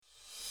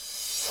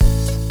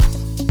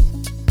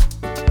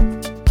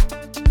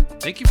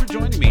Thank you for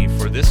joining me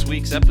for this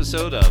week's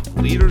episode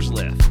of Leaders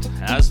Lift.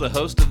 As the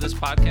host of this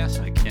podcast,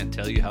 I can't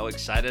tell you how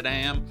excited I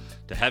am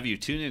to have you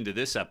tune into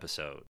this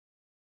episode.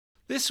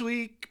 This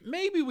week,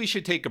 maybe we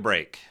should take a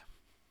break.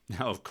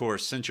 Now, of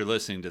course, since you're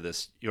listening to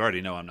this, you already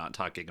know I'm not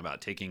talking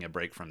about taking a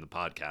break from the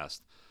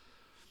podcast.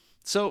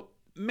 So,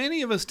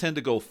 many of us tend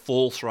to go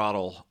full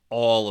throttle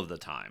all of the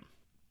time.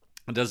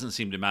 It doesn't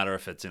seem to matter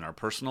if it's in our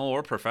personal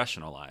or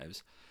professional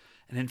lives.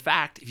 And in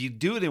fact, if you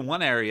do it in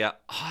one area,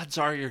 odds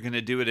are you're going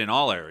to do it in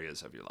all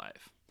areas of your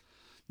life.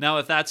 Now,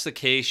 if that's the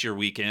case, your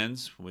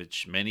weekends,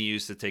 which many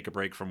use to take a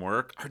break from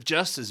work, are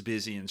just as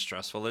busy and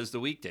stressful as the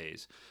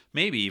weekdays,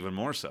 maybe even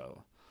more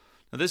so.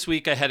 Now, this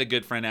week, I had a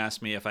good friend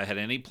ask me if I had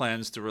any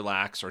plans to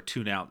relax or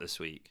tune out this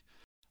week.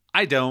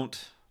 I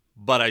don't,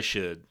 but I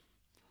should.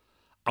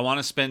 I want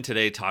to spend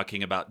today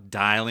talking about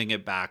dialing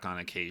it back on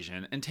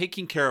occasion and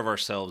taking care of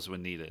ourselves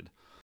when needed.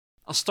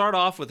 I'll start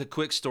off with a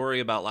quick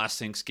story about last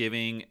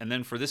Thanksgiving, and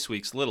then for this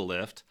week's Little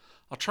Lift,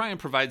 I'll try and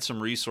provide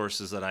some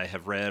resources that I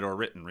have read or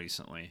written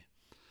recently.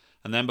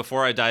 And then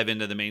before I dive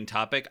into the main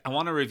topic, I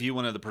want to review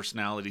one of the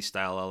personality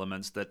style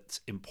elements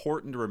that's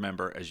important to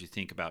remember as you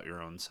think about your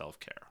own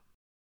self-care.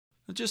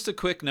 Just a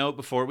quick note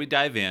before we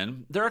dive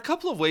in, there are a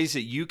couple of ways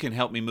that you can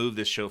help me move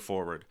this show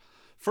forward.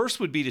 First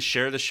would be to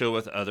share the show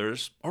with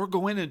others, or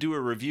go in and do a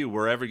review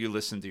wherever you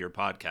listen to your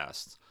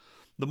podcasts.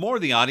 The more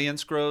the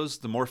audience grows,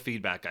 the more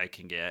feedback I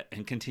can get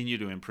and continue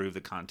to improve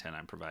the content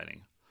I'm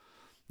providing.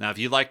 Now, if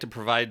you'd like to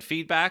provide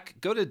feedback,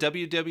 go to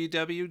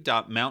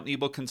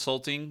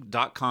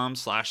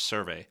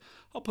www.mountainebleconsulting.com/survey.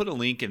 I'll put a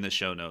link in the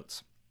show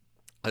notes.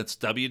 That's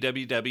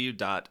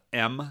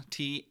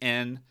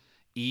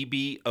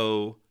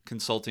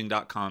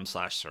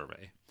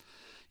www.mtneboconsulting.com/survey.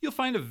 You'll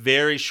find a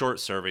very short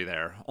survey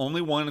there.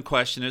 Only one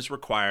question is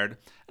required,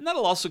 and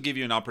that'll also give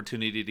you an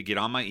opportunity to get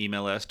on my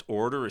email list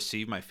or to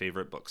receive my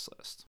favorite books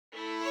list.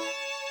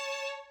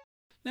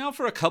 Now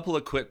for a couple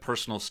of quick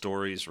personal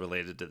stories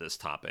related to this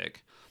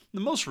topic. The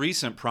most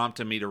recent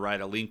prompted me to write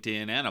a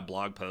LinkedIn and a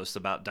blog post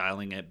about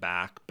dialing it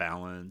back,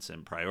 balance,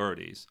 and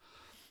priorities.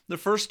 The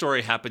first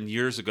story happened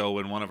years ago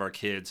when one of our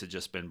kids had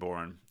just been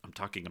born. I'm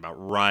talking about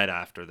right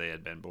after they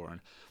had been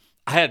born.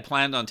 I had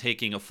planned on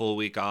taking a full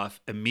week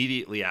off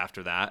immediately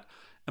after that,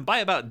 and by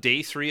about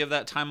day 3 of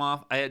that time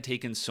off, I had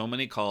taken so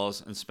many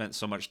calls and spent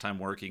so much time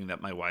working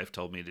that my wife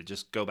told me to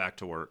just go back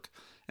to work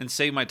and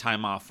save my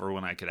time off for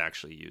when I could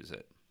actually use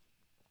it.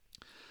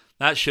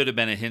 That should have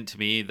been a hint to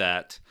me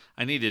that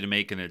I needed to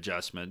make an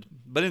adjustment,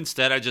 but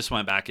instead I just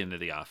went back into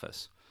the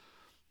office.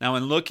 Now,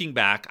 in looking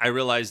back, I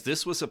realized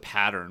this was a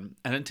pattern,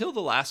 and until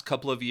the last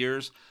couple of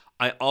years,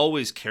 I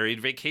always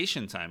carried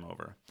vacation time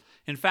over.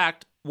 In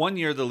fact, one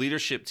year the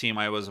leadership team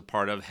I was a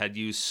part of had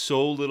used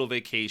so little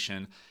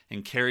vacation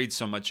and carried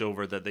so much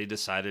over that they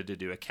decided to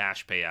do a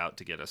cash payout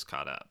to get us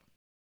caught up.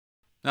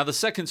 Now, the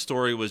second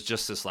story was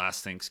just this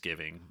last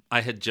Thanksgiving.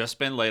 I had just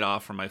been laid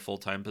off from my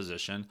full-time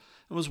position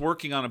and was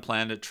working on a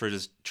plan to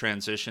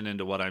transition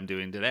into what I'm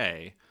doing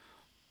today.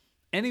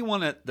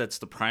 Anyone that's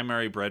the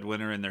primary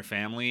breadwinner in their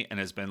family and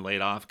has been laid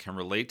off can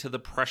relate to the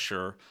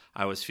pressure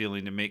I was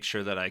feeling to make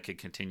sure that I could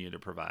continue to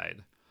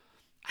provide.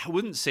 I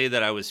wouldn't say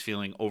that I was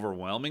feeling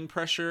overwhelming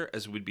pressure,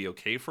 as we'd be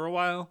okay for a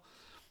while,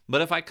 but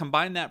if I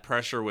combined that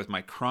pressure with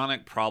my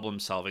chronic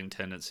problem-solving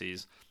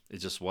tendencies, it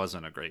just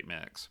wasn't a great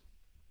mix.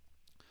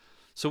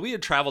 So we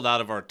had traveled out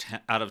of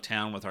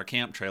town with our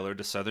camp trailer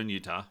to southern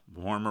Utah,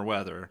 warmer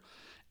weather,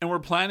 and we're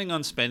planning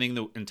on spending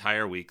the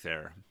entire week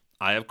there.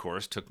 I, of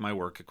course, took my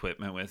work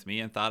equipment with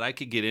me and thought I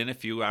could get in a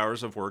few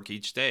hours of work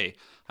each day,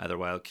 either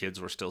while kids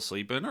were still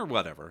sleeping or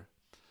whatever.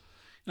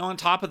 On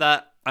top of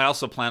that, I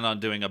also planned on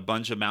doing a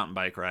bunch of mountain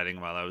bike riding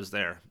while I was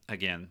there.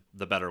 Again,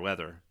 the better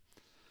weather.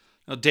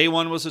 Day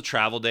 1 was a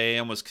travel day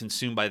and was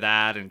consumed by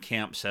that and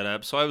camp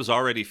setup, so I was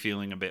already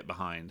feeling a bit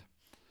behind.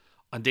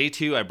 On day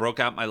 2, I broke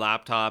out my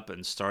laptop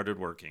and started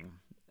working.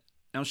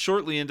 Now,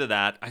 shortly into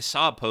that, I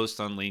saw a post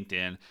on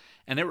LinkedIn,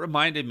 and it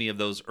reminded me of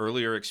those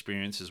earlier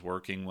experiences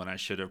working when I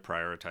should have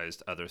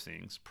prioritized other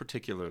things,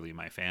 particularly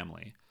my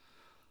family.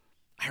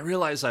 I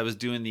realized I was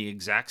doing the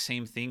exact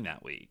same thing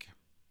that week.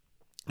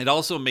 It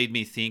also made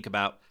me think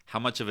about how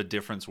much of a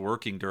difference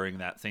working during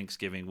that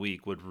Thanksgiving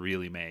week would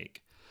really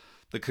make.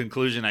 The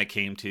conclusion I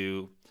came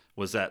to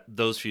was that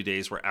those few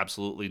days were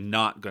absolutely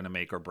not going to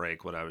make or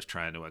break what I was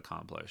trying to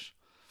accomplish.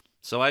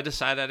 So I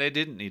decided I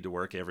didn't need to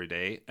work every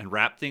day and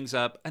wrap things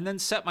up and then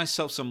set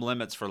myself some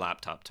limits for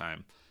laptop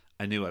time.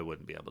 I knew I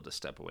wouldn't be able to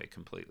step away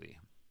completely.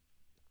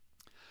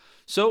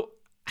 So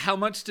how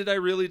much did I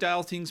really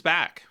dial things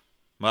back?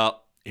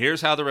 Well,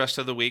 here's how the rest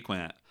of the week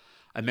went.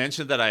 I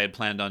mentioned that I had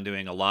planned on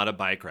doing a lot of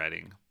bike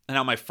riding. And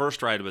now my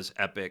first ride was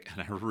epic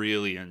and I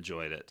really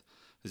enjoyed it.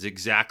 It was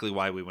exactly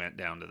why we went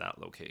down to that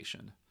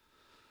location.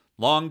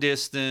 Long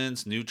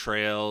distance, new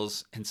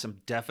trails, and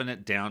some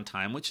definite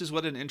downtime, which is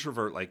what an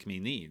introvert like me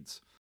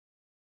needs.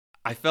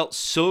 I felt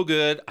so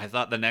good, I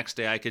thought the next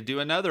day I could do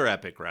another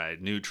epic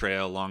ride, new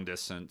trail, long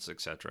distance,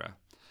 etc.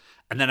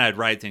 And then I'd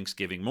ride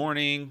Thanksgiving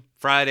morning,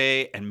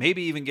 Friday, and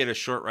maybe even get a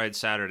short ride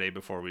Saturday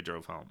before we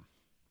drove home.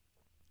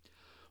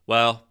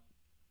 Well,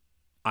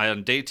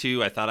 On day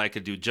 2, I thought I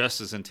could do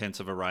just as intense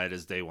of a ride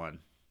as day 1.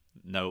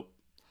 Nope.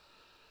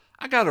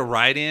 I got a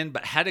ride in,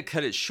 but had to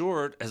cut it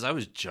short as I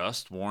was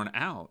just worn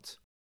out.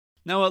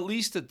 Now, at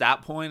least at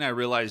that point, I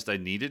realized I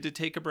needed to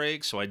take a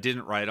break, so I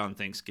didn't ride on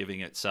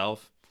Thanksgiving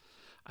itself.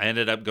 I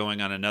ended up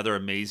going on another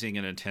amazing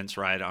and intense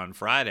ride on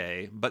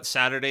Friday, but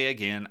Saturday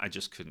again, I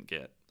just couldn't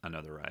get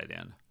another ride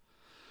in.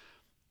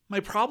 My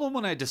problem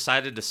when I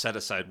decided to set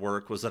aside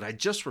work was that I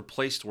just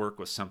replaced work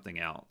with something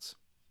else.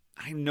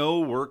 I know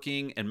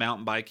working and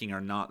mountain biking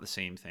are not the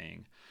same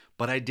thing,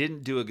 but I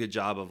didn't do a good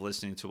job of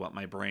listening to what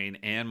my brain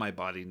and my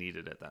body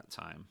needed at that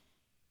time.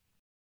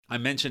 I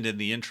mentioned in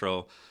the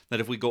intro that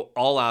if we go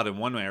all out in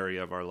one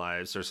area of our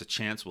lives, there's a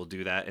chance we'll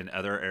do that in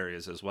other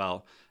areas as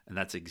well, and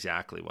that's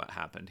exactly what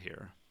happened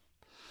here.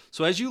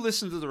 So as you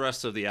listen to the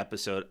rest of the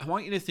episode, I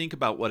want you to think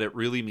about what it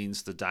really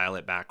means to dial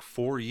it back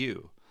for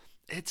you.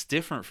 It's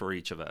different for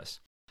each of us.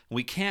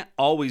 We can't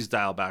always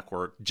dial back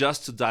work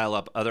just to dial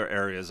up other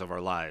areas of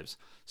our lives.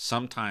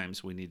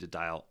 Sometimes we need to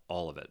dial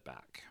all of it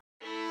back.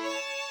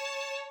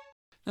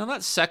 Now,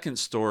 that second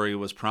story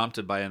was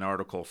prompted by an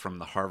article from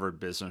the Harvard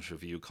Business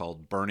Review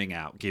called Burning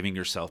Out, Giving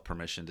Yourself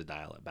Permission to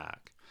Dial It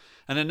Back.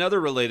 And another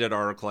related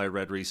article I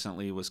read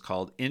recently was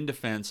called In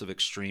Defense of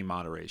Extreme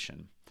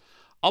Moderation.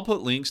 I'll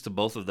put links to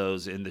both of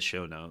those in the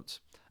show notes,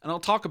 and I'll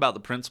talk about the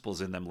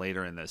principles in them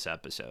later in this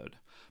episode.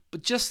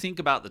 But just think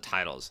about the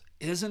titles.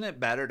 Isn't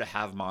it better to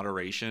have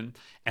moderation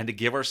and to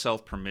give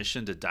ourselves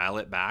permission to dial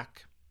it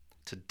back,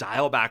 to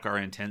dial back our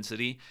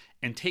intensity,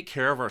 and take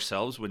care of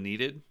ourselves when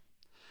needed?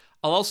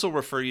 I'll also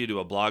refer you to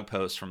a blog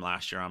post from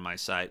last year on my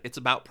site. It's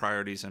about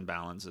priorities and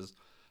balance,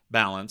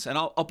 and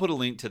I'll put a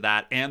link to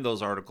that and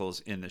those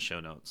articles in the show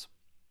notes.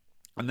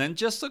 And then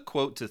just a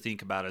quote to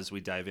think about as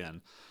we dive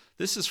in.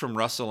 This is from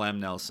Russell M.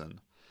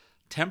 Nelson.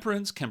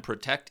 Temperance can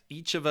protect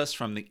each of us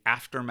from the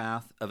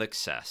aftermath of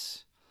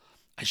excess.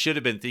 I should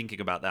have been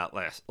thinking about that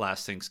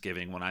last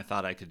Thanksgiving when I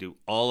thought I could do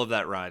all of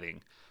that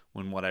riding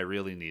when what I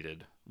really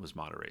needed was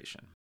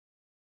moderation.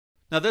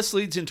 Now, this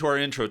leads into our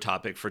intro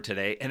topic for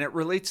today, and it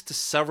relates to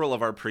several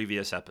of our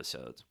previous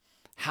episodes.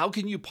 How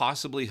can you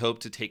possibly hope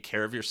to take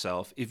care of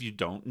yourself if you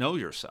don't know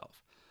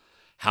yourself?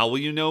 How will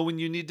you know when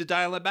you need to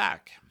dial it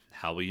back?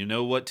 How will you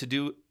know what to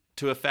do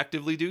to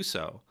effectively do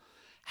so?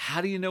 How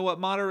do you know what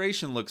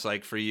moderation looks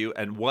like for you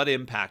and what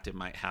impact it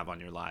might have on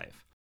your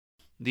life?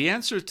 The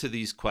answer to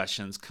these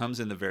questions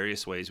comes in the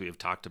various ways we have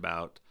talked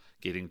about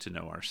getting to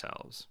know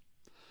ourselves.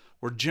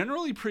 We're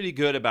generally pretty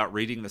good about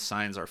reading the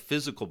signs our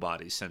physical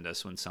bodies send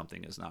us when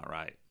something is not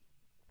right.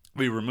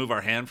 We remove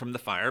our hand from the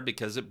fire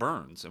because it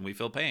burns and we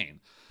feel pain.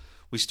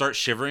 We start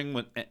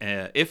shivering.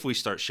 If we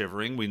start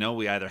shivering, we know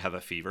we either have a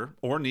fever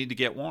or need to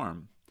get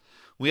warm.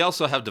 We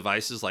also have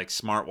devices like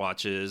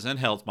smartwatches and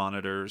health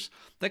monitors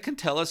that can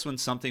tell us when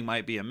something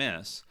might be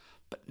amiss,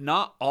 but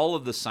not all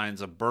of the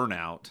signs of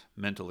burnout,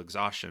 mental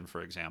exhaustion,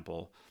 for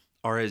example,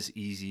 are as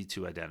easy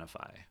to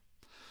identify.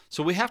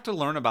 So we have to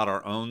learn about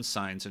our own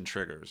signs and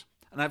triggers.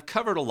 And I've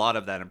covered a lot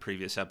of that in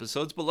previous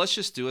episodes, but let's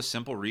just do a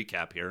simple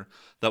recap here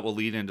that will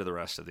lead into the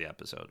rest of the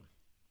episode.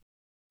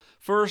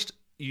 First,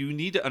 you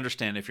need to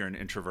understand if you're an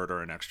introvert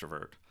or an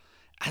extrovert.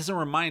 As a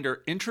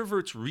reminder,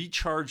 introverts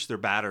recharge their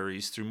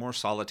batteries through more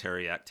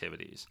solitary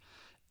activities.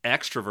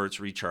 Extroverts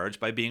recharge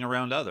by being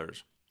around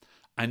others.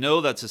 I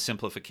know that's a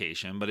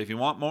simplification, but if you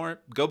want more,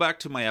 go back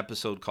to my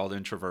episode called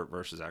Introvert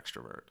versus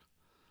Extrovert.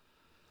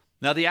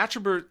 Now, the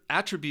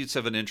attributes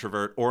of an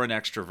introvert or an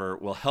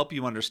extrovert will help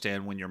you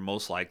understand when you're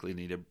most likely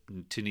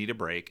to need a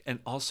break and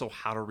also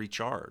how to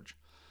recharge.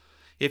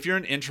 If you're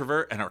an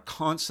introvert and are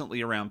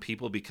constantly around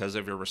people because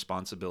of your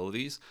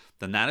responsibilities,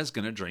 then that is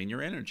going to drain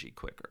your energy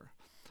quicker.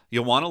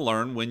 You'll want to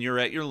learn when you're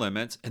at your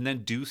limits and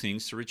then do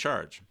things to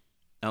recharge.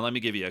 Now, let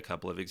me give you a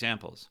couple of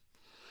examples.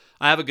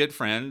 I have a good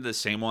friend, the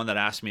same one that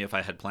asked me if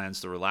I had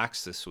plans to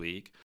relax this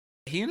week.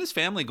 He and his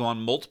family go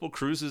on multiple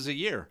cruises a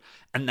year,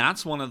 and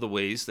that's one of the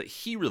ways that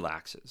he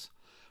relaxes.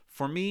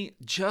 For me,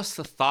 just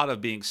the thought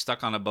of being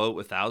stuck on a boat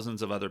with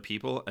thousands of other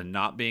people and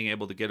not being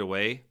able to get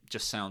away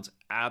just sounds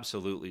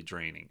absolutely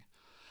draining.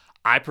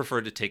 I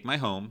prefer to take my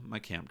home, my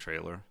camp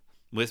trailer,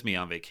 with me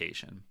on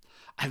vacation.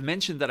 I've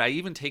mentioned that I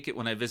even take it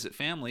when I visit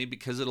family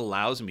because it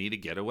allows me to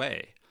get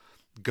away.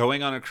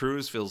 Going on a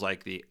cruise feels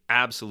like the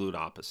absolute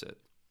opposite.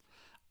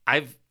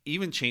 I've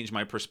even changed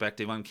my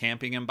perspective on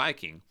camping and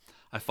biking.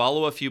 I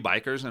follow a few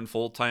bikers and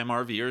full-time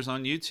RVers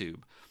on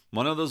YouTube.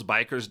 One of those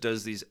bikers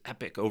does these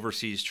epic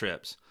overseas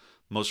trips.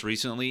 Most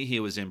recently, he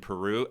was in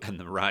Peru, and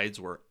the rides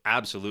were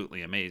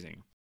absolutely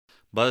amazing.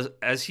 But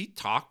as he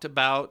talked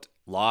about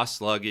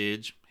lost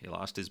luggage, he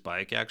lost his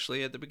bike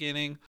actually at the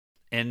beginning,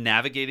 and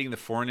navigating the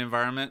foreign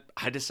environment,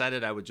 I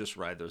decided I would just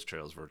ride those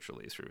trails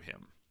virtually through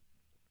him.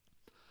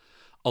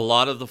 A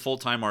lot of the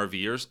full-time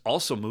RVers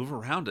also move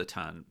around a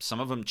ton.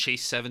 Some of them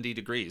chase 70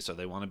 degrees, so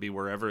they want to be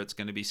wherever it's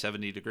going to be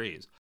 70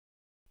 degrees.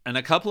 And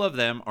a couple of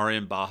them are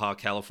in Baja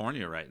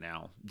California right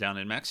now, down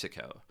in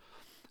Mexico.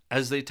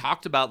 As they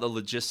talked about the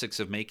logistics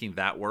of making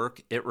that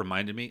work, it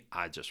reminded me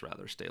I'd just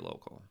rather stay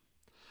local.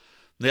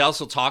 They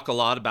also talk a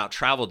lot about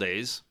travel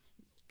days,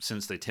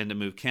 since they tend to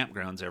move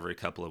campgrounds every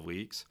couple of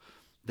weeks.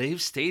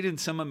 They've stayed in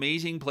some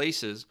amazing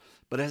places,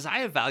 but as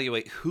I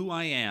evaluate who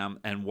I am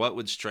and what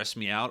would stress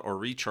me out or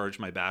recharge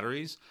my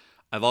batteries,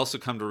 I've also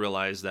come to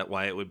realize that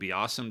while it would be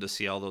awesome to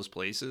see all those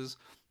places,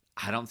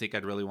 I don't think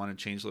I'd really want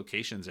to change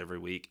locations every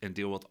week and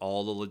deal with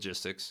all the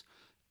logistics,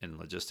 and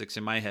logistics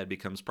in my head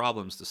becomes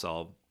problems to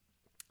solve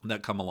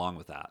that come along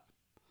with that.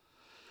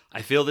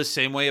 I feel the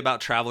same way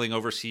about traveling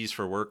overseas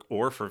for work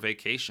or for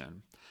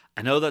vacation.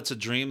 I know that's a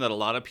dream that a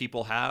lot of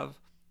people have.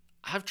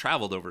 I've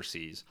traveled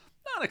overseas,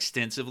 not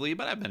extensively,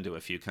 but I've been to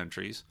a few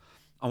countries.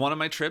 On one of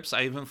my trips,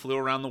 I even flew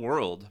around the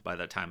world by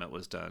the time it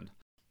was done.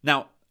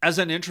 Now, as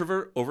an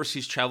introvert,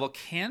 overseas travel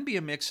can be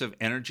a mix of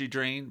energy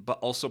drain, but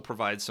also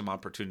provides some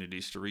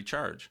opportunities to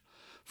recharge.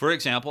 For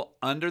example,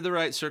 under the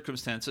right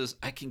circumstances,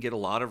 I can get a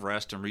lot of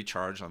rest and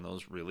recharge on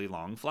those really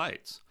long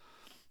flights.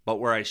 But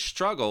where I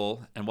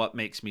struggle and what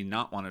makes me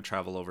not want to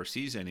travel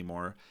overseas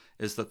anymore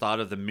is the thought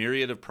of the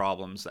myriad of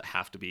problems that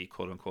have to be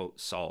quote unquote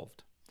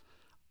solved.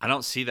 I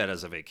don't see that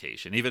as a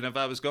vacation, even if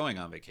I was going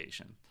on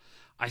vacation.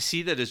 I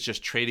see that as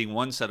just trading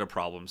one set of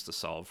problems to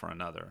solve for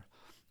another.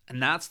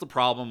 And that's the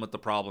problem with the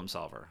problem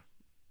solver,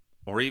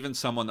 or even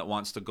someone that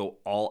wants to go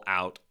all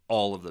out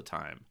all of the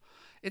time.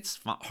 It's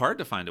hard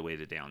to find a way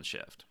to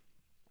downshift.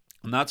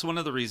 And that's one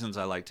of the reasons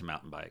I like to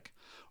mountain bike.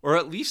 Or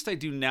at least I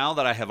do now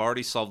that I have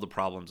already solved the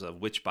problems of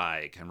which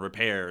bike and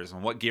repairs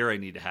and what gear I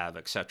need to have,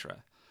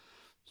 etc.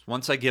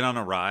 Once I get on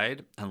a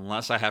ride,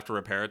 unless I have to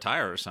repair a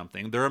tire or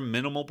something, there are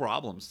minimal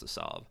problems to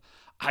solve.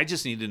 I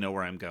just need to know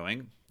where I'm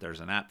going. There's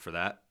an app for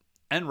that.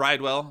 And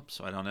ride well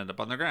so I don't end up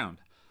on the ground.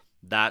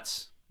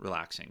 That's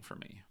relaxing for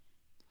me.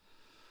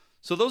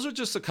 So those are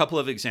just a couple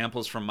of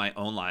examples from my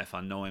own life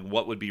on knowing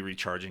what would be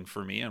recharging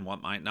for me and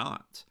what might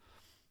not.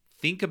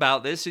 Think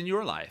about this in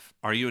your life.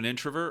 Are you an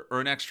introvert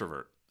or an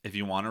extrovert? If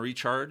you want to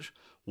recharge,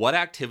 what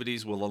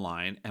activities will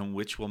align and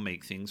which will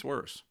make things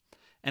worse?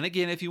 And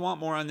again, if you want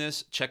more on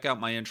this, check out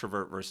my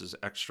introvert versus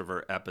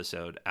extrovert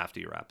episode after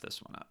you wrap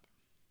this one up.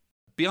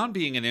 Beyond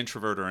being an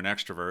introvert or an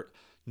extrovert,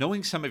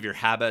 knowing some of your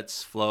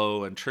habits,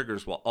 flow, and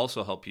triggers will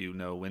also help you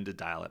know when to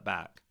dial it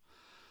back.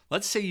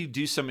 Let's say you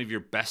do some of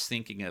your best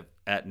thinking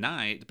at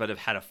night, but have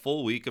had a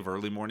full week of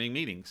early morning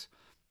meetings.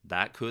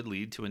 That could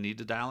lead to a need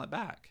to dial it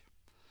back.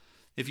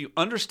 If you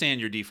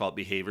understand your default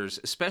behaviors,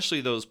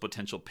 especially those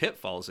potential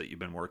pitfalls that you've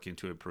been working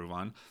to improve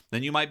on,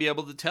 then you might be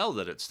able to tell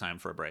that it's time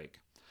for a break.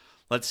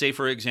 Let's say,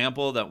 for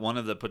example, that one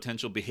of the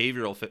potential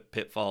behavioral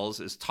pitfalls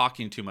is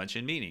talking too much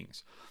in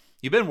meetings.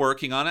 You've been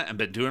working on it and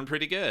been doing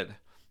pretty good.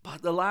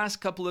 But the last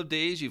couple of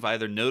days, you've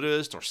either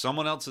noticed or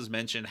someone else has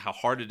mentioned how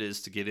hard it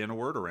is to get in a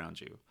word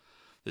around you.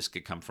 This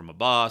could come from a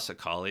boss, a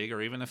colleague, or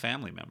even a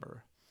family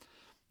member.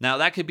 Now,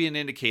 that could be an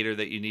indicator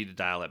that you need to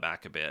dial it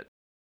back a bit.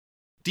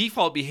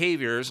 Default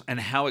behaviors and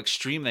how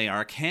extreme they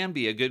are can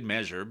be a good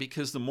measure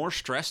because the more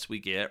stressed we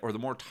get or the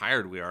more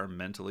tired we are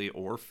mentally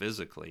or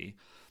physically,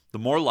 the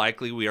more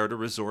likely we are to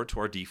resort to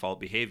our default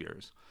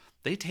behaviors.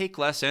 They take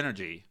less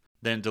energy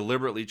than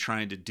deliberately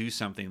trying to do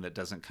something that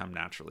doesn't come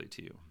naturally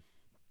to you.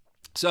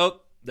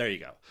 So there you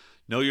go.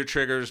 Know your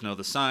triggers, know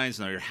the signs,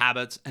 know your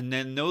habits, and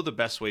then know the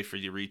best way for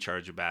you to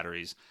recharge your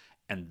batteries.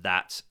 And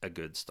that's a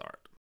good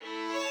start.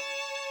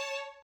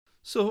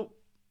 So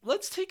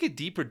let's take a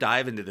deeper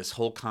dive into this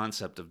whole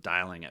concept of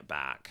dialing it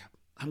back.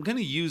 I'm going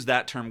to use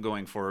that term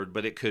going forward,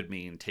 but it could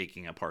mean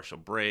taking a partial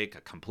break,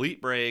 a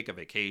complete break, a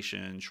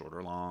vacation, short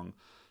or long,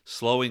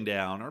 slowing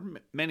down, or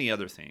many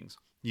other things.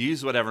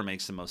 Use whatever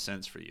makes the most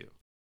sense for you.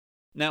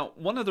 Now,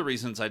 one of the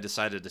reasons I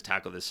decided to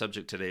tackle this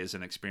subject today is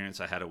an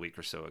experience I had a week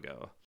or so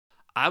ago.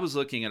 I was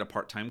looking at a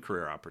part-time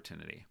career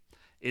opportunity.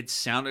 It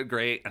sounded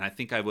great, and I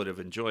think I would have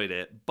enjoyed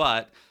it,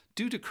 but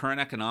due to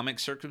current economic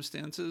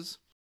circumstances,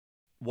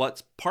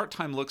 what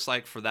part-time looks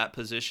like for that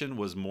position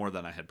was more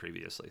than I had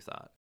previously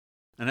thought.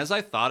 And as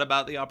I thought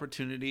about the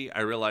opportunity,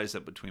 I realized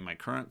that between my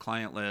current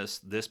client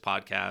list, this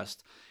podcast,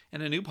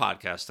 and a new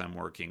podcast I'm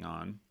working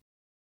on,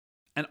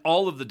 and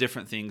all of the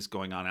different things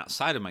going on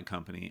outside of my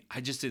company,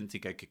 I just didn't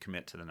think I could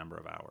commit to the number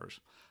of hours.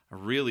 I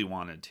really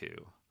wanted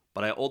to,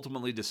 but I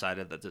ultimately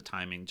decided that the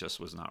timing just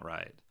was not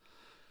right.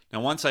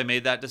 Now, once I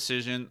made that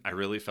decision, I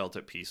really felt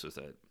at peace with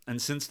it. And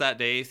since that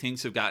day,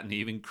 things have gotten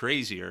even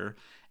crazier.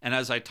 And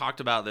as I talked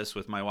about this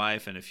with my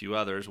wife and a few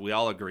others, we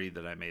all agreed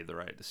that I made the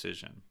right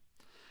decision.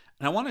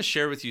 And I want to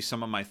share with you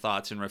some of my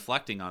thoughts in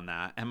reflecting on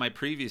that and my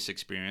previous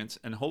experience,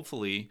 and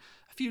hopefully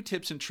a few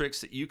tips and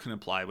tricks that you can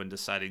apply when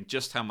deciding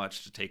just how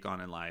much to take on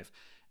in life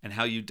and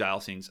how you dial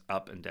things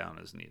up and down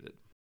as needed.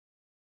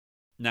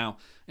 Now,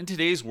 in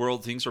today's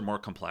world, things are more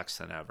complex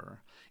than ever.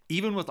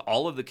 Even with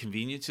all of the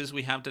conveniences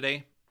we have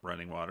today,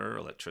 running water,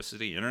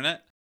 electricity,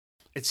 internet,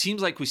 it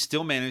seems like we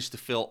still manage to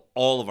fill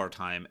all of our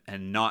time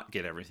and not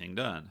get everything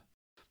done.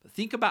 But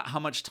think about how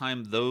much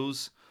time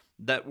those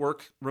that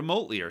work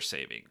remotely are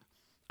saving.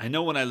 I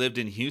know when I lived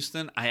in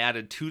Houston, I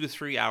added 2 to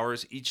 3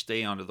 hours each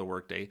day onto the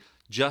workday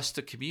just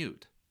to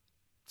commute.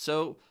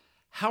 So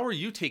how are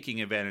you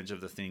taking advantage of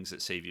the things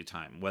that save you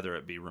time, whether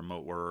it be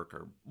remote work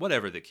or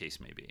whatever the case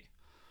may be?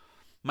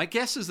 My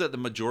guess is that the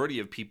majority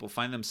of people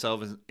find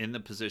themselves in the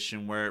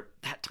position where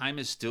that time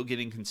is still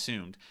getting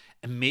consumed,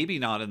 and maybe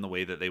not in the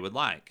way that they would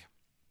like.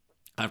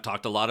 I've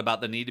talked a lot about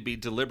the need to be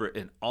deliberate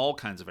in all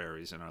kinds of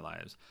areas in our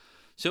lives.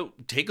 So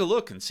take a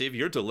look and see if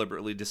you're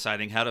deliberately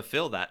deciding how to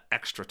fill that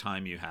extra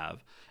time you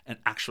have and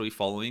actually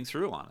following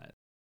through on it.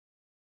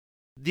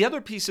 The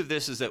other piece of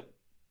this is that,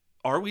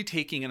 are we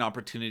taking an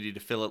opportunity to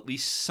fill at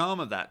least some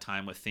of that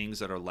time with things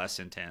that are less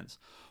intense?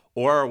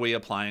 Or are we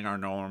applying our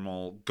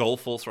normal go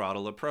full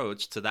throttle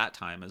approach to that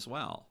time as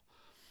well?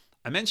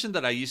 I mentioned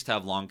that I used to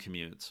have long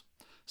commutes.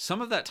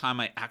 Some of that time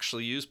I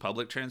actually used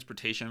public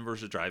transportation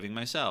versus driving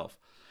myself.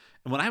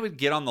 And when I would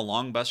get on the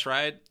long bus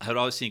ride, I would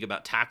always think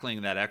about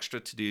tackling that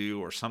extra to do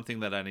or something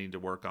that I need to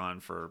work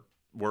on for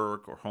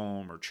work or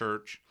home or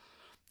church.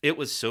 It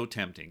was so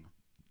tempting.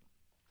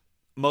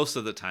 Most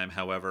of the time,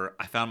 however,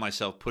 I found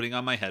myself putting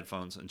on my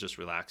headphones and just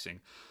relaxing,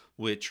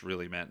 which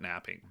really meant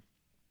napping.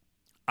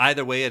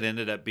 Either way, it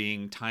ended up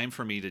being time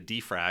for me to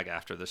defrag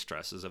after the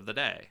stresses of the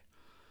day.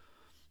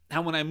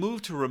 Now, when I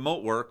moved to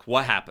remote work,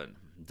 what happened?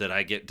 Did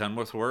I get done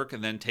with work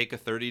and then take a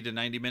 30 to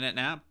 90 minute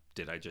nap?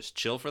 Did I just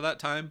chill for that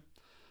time?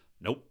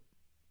 Nope.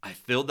 I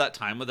filled that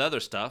time with other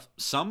stuff,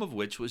 some of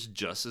which was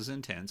just as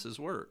intense as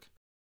work.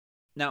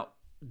 Now,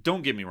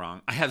 don't get me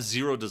wrong, I have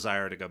zero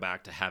desire to go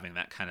back to having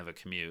that kind of a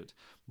commute,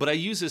 but I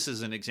use this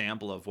as an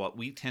example of what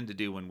we tend to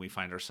do when we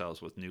find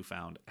ourselves with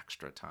newfound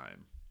extra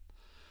time.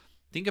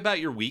 Think about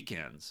your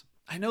weekends.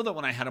 I know that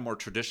when I had a more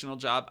traditional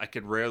job, I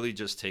could rarely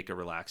just take a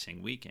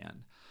relaxing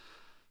weekend.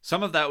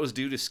 Some of that was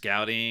due to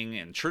scouting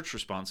and church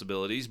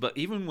responsibilities, but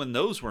even when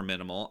those were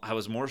minimal, I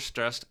was more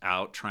stressed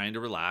out trying to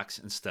relax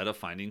instead of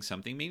finding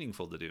something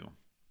meaningful to do.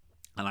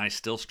 And I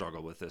still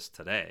struggle with this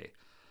today,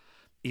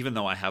 even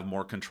though I have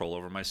more control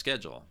over my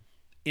schedule.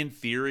 In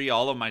theory,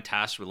 all of my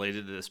tasks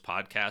related to this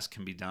podcast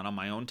can be done on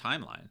my own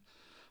timeline.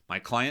 My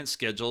client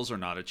schedules are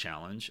not a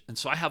challenge, and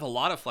so I have a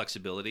lot of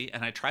flexibility,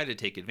 and I try to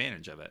take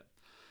advantage of it.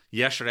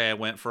 Yesterday, I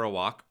went for a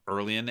walk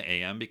early in the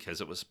AM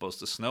because it was supposed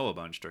to snow a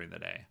bunch during the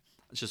day.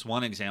 It's just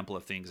one example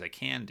of things I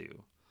can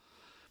do.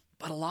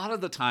 But a lot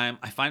of the time,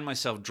 I find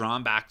myself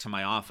drawn back to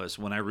my office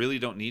when I really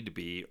don't need to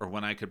be, or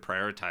when I could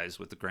prioritize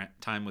with the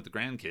time with the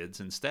grandkids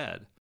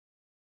instead.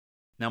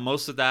 Now,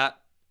 most of that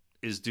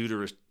is due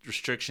to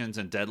restrictions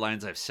and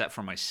deadlines I've set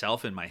for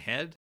myself in my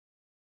head.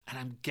 And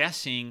I'm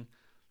guessing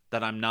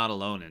that I'm not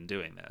alone in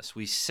doing this.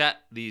 We set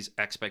these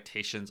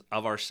expectations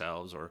of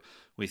ourselves, or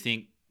we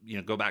think,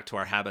 go back to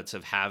our habits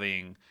of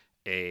having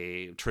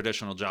a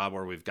traditional job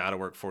where we've got to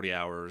work 40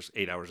 hours,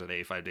 8 hours a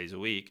day, 5 days a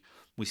week.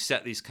 We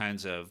set these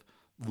kinds of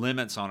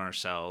limits on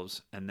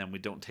ourselves, and then we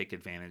don't take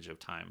advantage of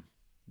time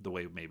the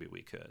way maybe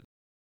we could.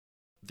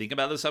 Think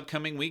about this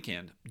upcoming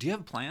weekend. Do you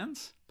have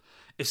plans?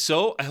 If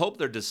so, I hope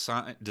they're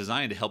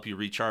designed to help you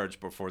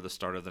recharge before the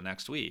start of the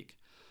next week.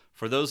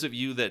 For those of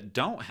you that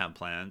don't have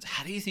plans,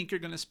 how do you think you're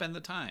going to spend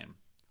the time?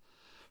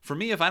 For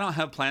me, if I don't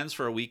have plans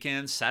for a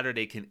weekend,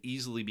 Saturday can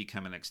easily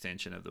become an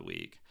extension of the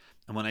week.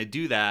 And when I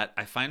do that,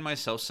 I find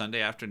myself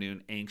Sunday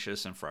afternoon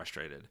anxious and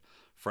frustrated.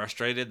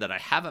 Frustrated that I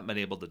haven't been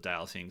able to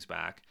dial things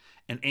back,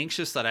 and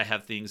anxious that I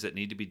have things that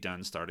need to be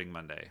done starting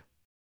Monday.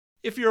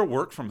 If you're a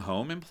work from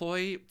home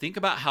employee, think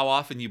about how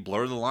often you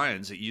blur the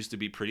lines that used to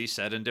be pretty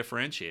set and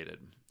differentiated.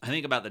 I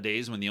think about the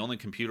days when the only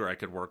computer I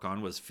could work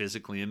on was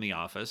physically in the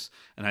office,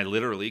 and I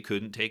literally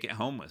couldn't take it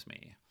home with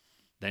me.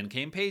 Then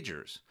came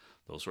pagers.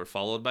 Those were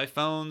followed by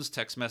phones,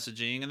 text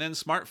messaging, and then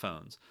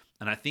smartphones.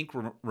 And I think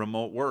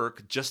remote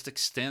work just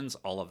extends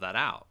all of that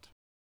out.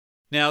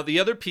 Now, the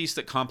other piece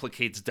that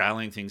complicates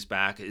dialing things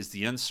back is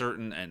the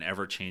uncertain and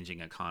ever-changing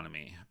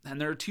economy. And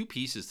there are two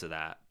pieces to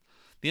that.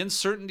 The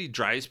uncertainty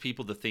drives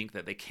people to think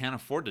that they can't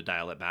afford to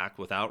dial it back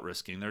without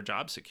risking their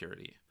job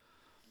security.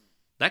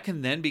 That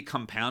can then be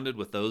compounded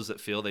with those that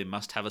feel they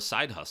must have a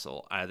side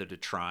hustle, either to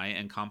try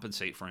and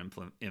compensate for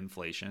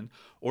inflation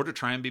or to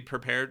try and be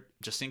prepared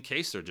just in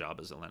case their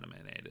job is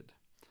eliminated.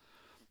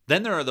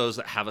 Then there are those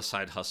that have a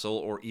side hustle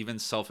or even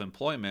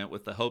self-employment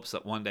with the hopes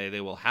that one day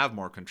they will have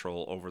more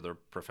control over their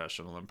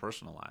professional and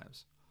personal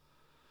lives.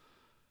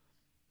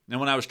 Now,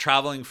 when I was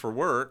traveling for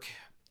work,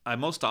 I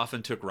most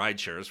often took ride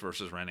shares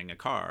versus renting a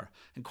car.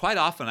 And quite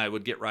often I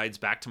would get rides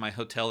back to my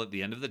hotel at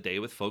the end of the day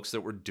with folks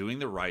that were doing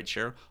the ride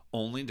share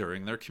only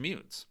during their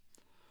commutes.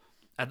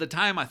 At the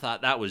time, I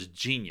thought that was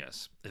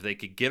genius. If they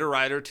could get a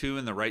ride or two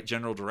in the right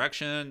general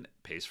direction,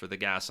 pays for the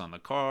gas on the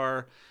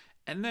car,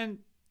 and then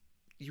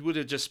you would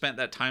have just spent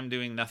that time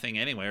doing nothing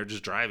anyway or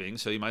just driving,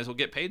 so you might as well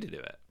get paid to do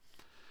it.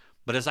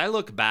 But as I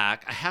look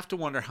back, I have to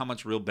wonder how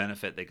much real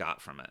benefit they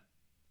got from it.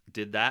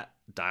 Did that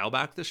dial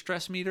back the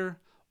stress meter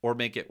or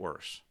make it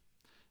worse?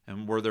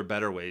 And were there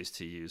better ways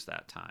to use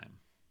that time?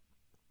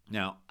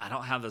 Now, I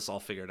don't have this all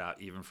figured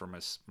out even for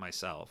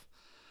myself.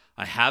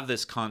 I have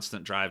this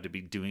constant drive to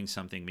be doing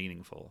something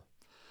meaningful.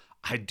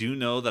 I do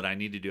know that I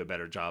need to do a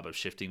better job of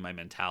shifting my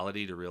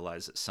mentality to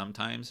realize that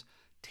sometimes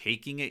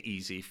taking it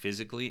easy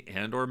physically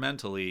and or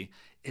mentally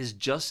is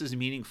just as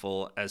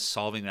meaningful as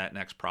solving that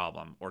next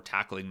problem or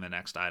tackling the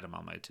next item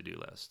on my to-do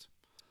list.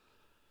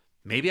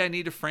 Maybe I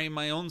need to frame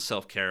my own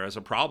self-care as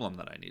a problem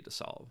that I need to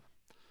solve.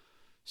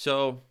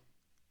 So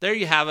there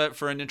you have it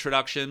for an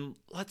introduction.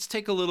 Let's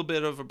take a little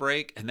bit of a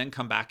break and then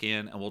come back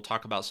in and we'll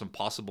talk about some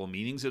possible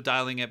meanings of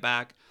dialing it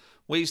back,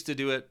 ways to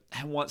do it,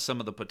 and what some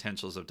of the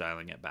potentials of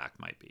dialing it back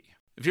might be.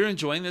 If you're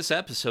enjoying this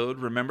episode,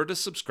 remember to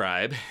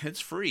subscribe, it's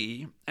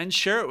free, and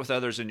share it with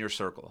others in your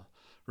circle.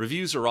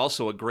 Reviews are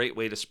also a great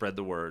way to spread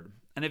the word.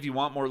 And if you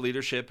want more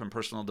leadership and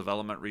personal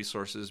development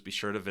resources, be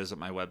sure to visit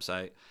my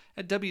website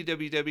at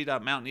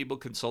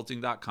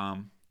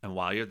www.mountainebleconsulting.com. And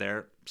while you're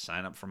there,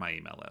 sign up for my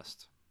email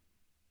list.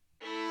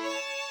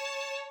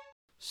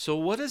 So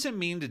what does it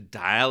mean to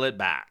dial it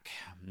back?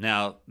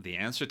 Now, the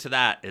answer to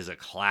that is a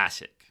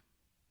classic.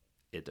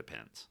 It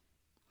depends.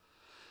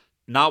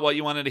 Not what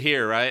you wanted to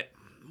hear, right?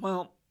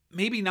 Well,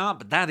 maybe not,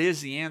 but that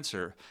is the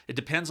answer. It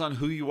depends on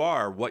who you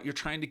are, what you're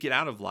trying to get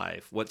out of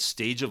life, what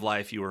stage of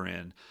life you are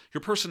in,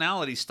 your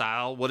personality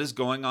style, what is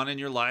going on in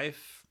your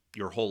life,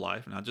 your whole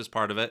life, not just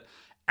part of it,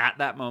 at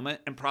that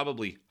moment, and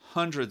probably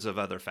hundreds of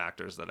other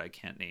factors that I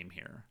can't name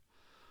here.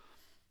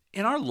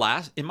 In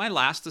my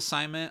last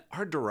assignment,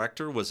 our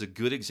director was a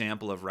good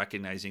example of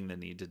recognizing the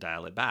need to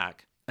dial it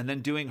back and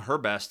then doing her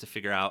best to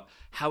figure out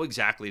how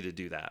exactly to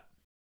do that.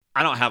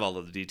 I don't have all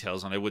of the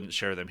details and I wouldn't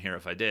share them here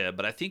if I did,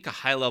 but I think a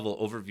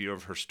high-level overview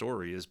of her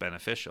story is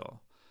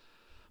beneficial.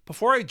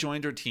 Before I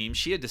joined her team,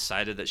 she had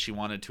decided that she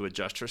wanted to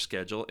adjust her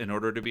schedule in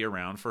order to be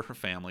around for her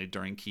family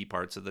during key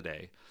parts of the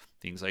day,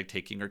 things like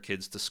taking her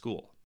kids to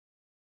school.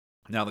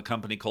 Now, the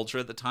company culture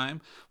at the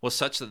time was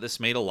such that this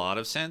made a lot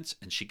of sense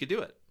and she could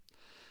do it.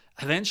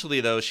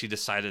 Eventually, though, she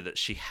decided that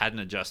she hadn't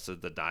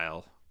adjusted the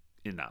dial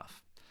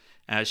enough.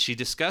 As she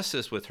discussed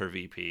this with her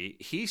VP,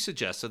 he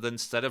suggested that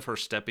instead of her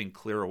stepping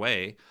clear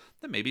away,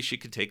 that maybe she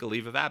could take a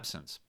leave of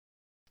absence.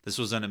 This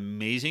was an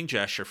amazing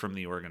gesture from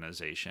the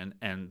organization,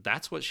 and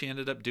that's what she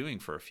ended up doing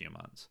for a few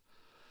months.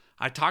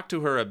 I talked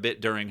to her a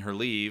bit during her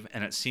leave,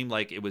 and it seemed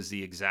like it was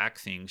the exact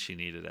thing she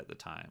needed at the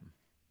time.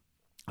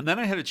 And then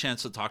I had a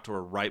chance to talk to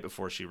her right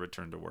before she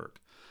returned to work.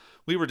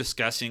 We were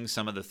discussing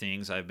some of the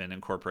things I've been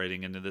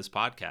incorporating into this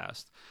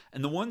podcast.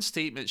 And the one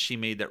statement she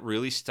made that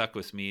really stuck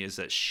with me is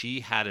that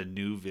she had a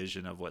new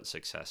vision of what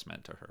success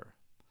meant to her.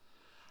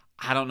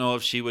 I don't know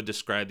if she would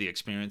describe the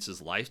experience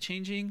as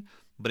life-changing,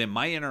 but in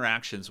my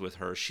interactions with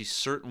her, she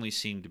certainly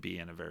seemed to be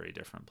in a very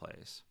different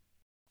place.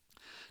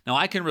 Now,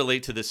 I can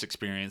relate to this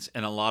experience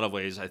in a lot of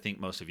ways. I think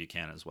most of you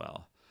can as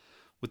well.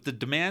 With the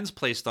demands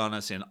placed on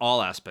us in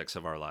all aspects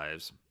of our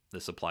lives,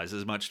 this applies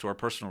as much to our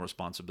personal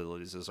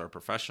responsibilities as our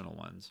professional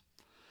ones.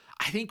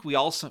 I think we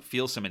also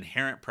feel some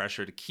inherent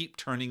pressure to keep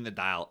turning the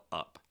dial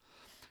up.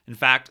 In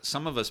fact,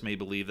 some of us may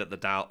believe that the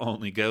dial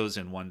only goes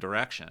in one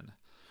direction.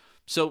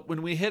 So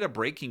when we hit a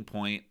breaking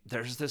point,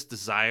 there's this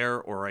desire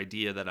or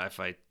idea that if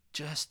I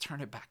just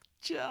turn it back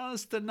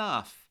just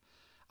enough,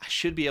 I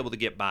should be able to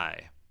get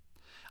by.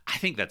 I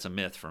think that's a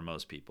myth for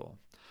most people.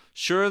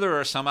 Sure, there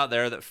are some out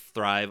there that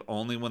thrive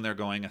only when they're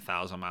going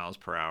 1,000 miles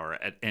per hour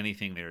at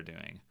anything they're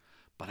doing.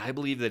 But I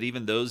believe that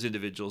even those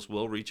individuals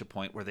will reach a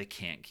point where they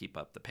can't keep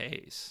up the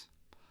pace.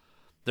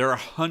 There are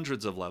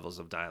hundreds of levels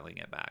of dialing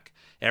it back.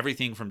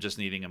 Everything from just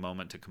needing a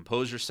moment to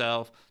compose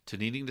yourself to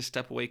needing to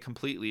step away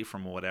completely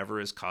from whatever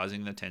is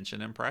causing the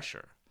tension and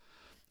pressure.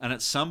 And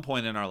at some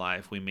point in our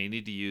life, we may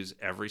need to use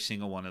every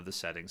single one of the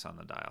settings on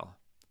the dial.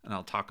 And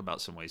I'll talk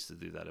about some ways to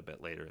do that a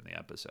bit later in the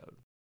episode.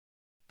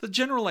 The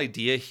general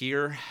idea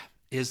here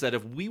is that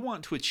if we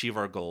want to achieve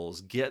our goals,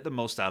 get the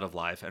most out of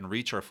life, and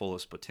reach our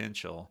fullest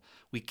potential,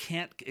 we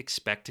can't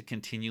expect to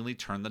continually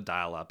turn the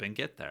dial up and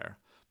get there.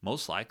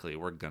 Most likely,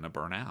 we're going to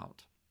burn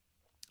out.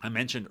 I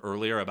mentioned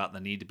earlier about the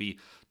need to be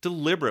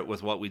deliberate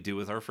with what we do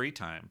with our free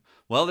time.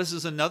 Well, this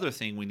is another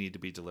thing we need to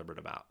be deliberate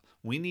about.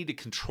 We need to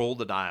control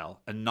the dial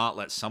and not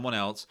let someone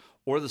else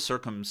or the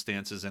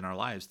circumstances in our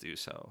lives do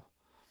so.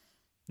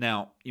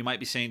 Now, you might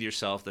be saying to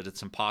yourself that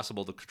it's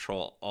impossible to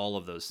control all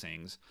of those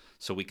things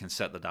so we can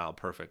set the dial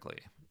perfectly.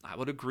 I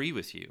would agree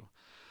with you.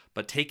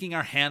 But taking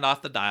our hand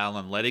off the dial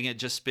and letting it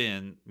just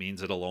spin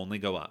means it'll only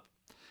go up.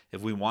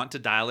 If we want to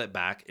dial it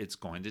back, it's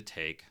going to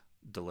take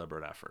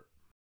deliberate effort.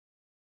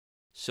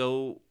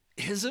 So,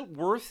 is it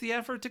worth the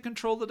effort to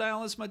control the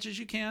dial as much as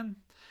you can?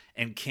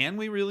 And can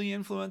we really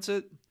influence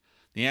it?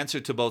 The answer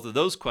to both of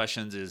those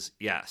questions is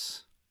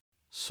yes.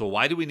 So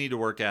why do we need to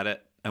work at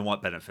it, and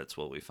what benefits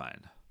will we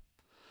find?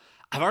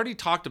 I've already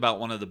talked about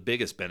one of the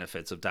biggest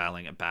benefits of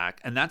dialing it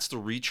back, and that's the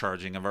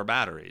recharging of our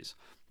batteries.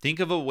 Think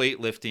of a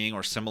weightlifting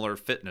or similar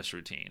fitness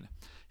routine.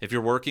 If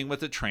you're working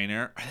with a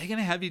trainer, are they going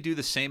to have you do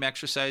the same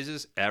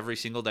exercises every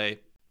single day?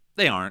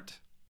 They aren't.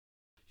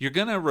 You're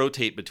going to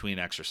rotate between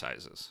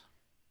exercises.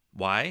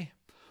 Why?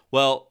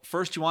 Well,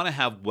 first you want to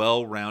have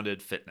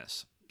well-rounded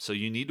fitness. So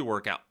you need to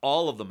work out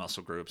all of the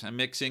muscle groups and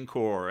mix in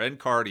core and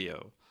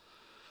cardio.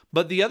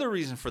 But the other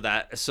reason for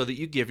that is so that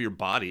you give your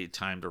body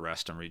time to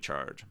rest and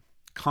recharge.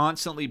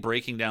 Constantly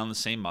breaking down the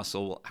same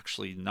muscle will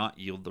actually not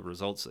yield the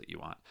results that you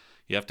want.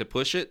 You have to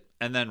push it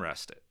and then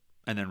rest it,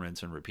 and then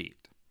rinse and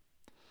repeat.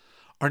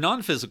 Our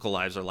non-physical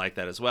lives are like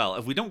that as well.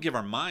 If we don't give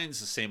our minds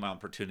the same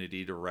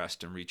opportunity to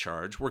rest and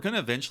recharge, we're going to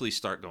eventually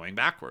start going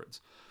backwards.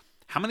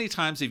 How many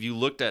times have you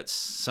looked at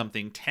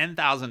something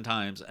 10,000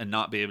 times and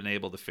not been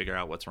able to figure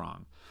out what's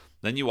wrong?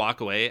 Then you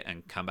walk away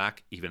and come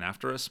back even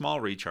after a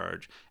small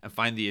recharge and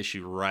find the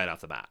issue right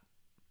off the bat.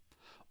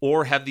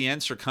 Or have the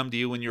answer come to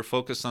you when you're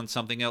focused on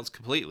something else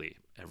completely.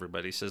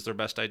 Everybody says their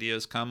best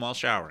ideas come while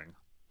showering.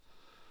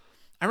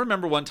 I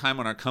remember one time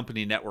when our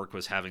company network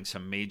was having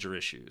some major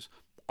issues.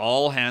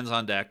 All hands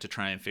on deck to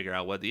try and figure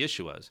out what the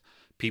issue was.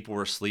 People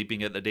were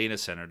sleeping at the data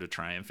center to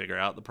try and figure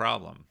out the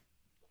problem.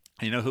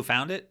 And you know who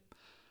found it?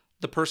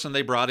 The person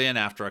they brought in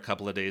after a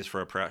couple of days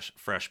for a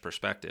fresh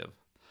perspective.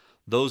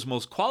 Those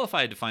most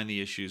qualified to find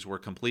the issues were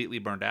completely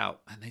burned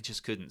out, and they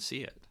just couldn't see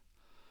it.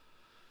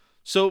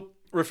 So,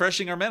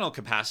 refreshing our mental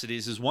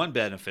capacities is one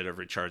benefit of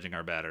recharging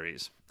our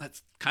batteries.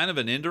 That's kind of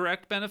an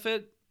indirect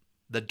benefit.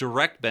 The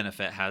direct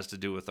benefit has to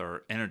do with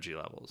our energy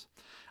levels.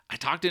 I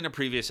talked in a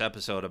previous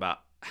episode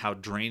about how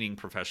draining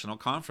professional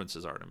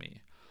conferences are to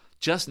me.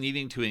 Just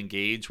needing to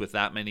engage with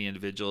that many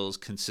individuals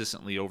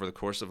consistently over the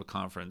course of a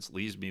conference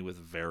leaves me with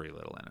very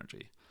little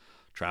energy.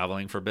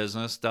 Traveling for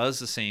business does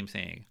the same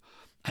thing.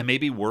 I may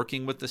be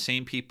working with the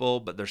same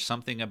people, but there's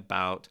something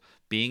about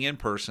being in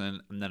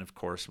person. And then, of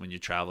course, when you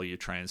travel, you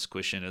try and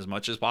squish in as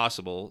much as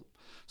possible.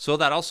 So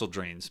that also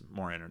drains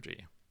more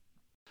energy.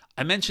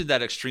 I mentioned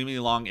that extremely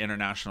long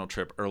international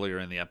trip earlier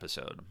in the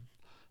episode.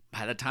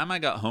 By the time I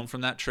got home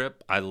from that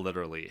trip, I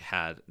literally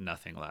had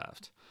nothing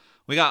left.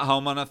 We got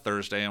home on a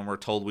Thursday and were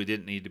told we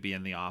didn't need to be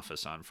in the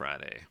office on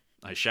Friday.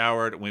 I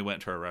showered and we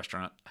went to a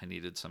restaurant. I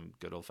needed some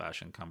good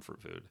old-fashioned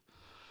comfort food.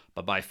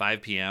 But by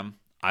 5 p.m.,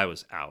 I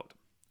was out.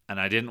 And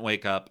I didn't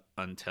wake up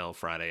until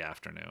Friday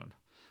afternoon.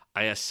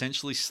 I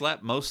essentially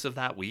slept most of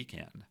that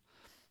weekend.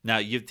 Now,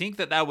 you'd think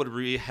that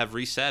would have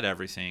reset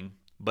everything,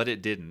 but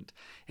it didn't.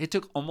 It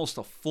took almost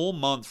a full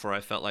month before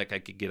I felt like I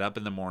could get up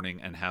in the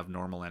morning and have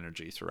normal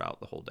energy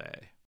throughout the whole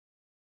day.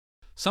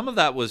 Some of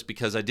that was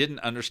because I didn't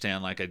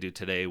understand, like I do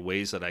today,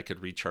 ways that I could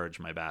recharge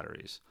my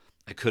batteries.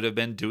 I could have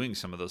been doing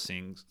some of the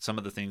things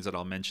that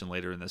I'll mention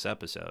later in this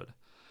episode.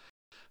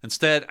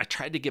 Instead, I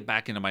tried to get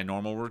back into my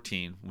normal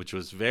routine, which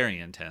was very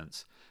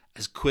intense,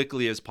 as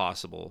quickly as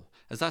possible,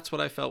 as that's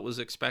what I felt was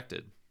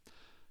expected.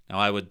 Now,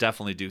 I would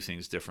definitely do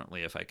things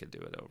differently if I could do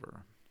it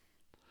over.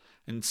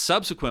 In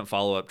subsequent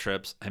follow-up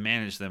trips, I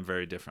managed them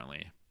very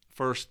differently.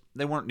 First,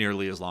 they weren't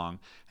nearly as long,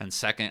 and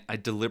second, I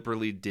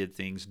deliberately did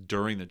things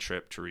during the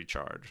trip to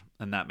recharge,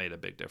 and that made a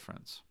big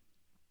difference.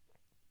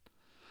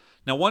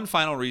 Now, one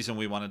final reason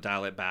we want to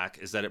dial it back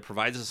is that it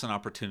provides us an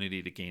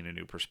opportunity to gain a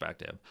new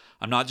perspective.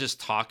 I'm not just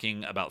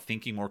talking about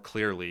thinking more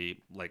clearly,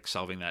 like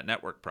solving that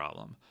network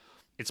problem.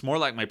 It's more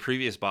like my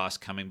previous boss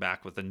coming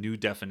back with a new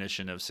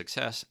definition of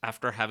success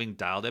after having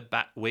dialed it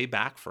way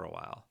back for a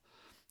while.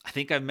 I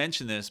think I've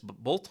mentioned this,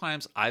 but both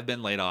times I've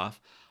been laid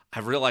off,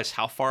 I've realized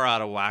how far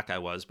out of whack I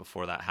was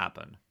before that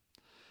happened.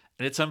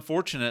 And it's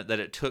unfortunate that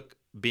it took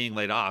being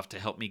laid off to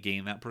help me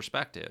gain that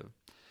perspective.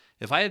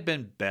 If I had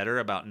been better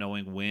about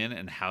knowing when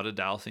and how to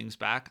dial things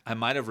back, I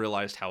might have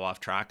realized how off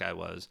track I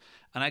was,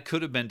 and I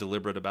could have been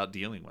deliberate about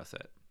dealing with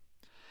it.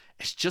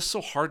 It's just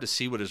so hard to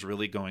see what is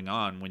really going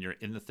on when you're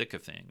in the thick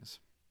of things.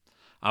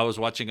 I was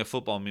watching a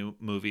football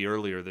movie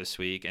earlier this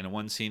week, and in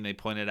one scene they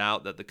pointed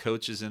out that the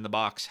coaches in the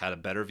box had a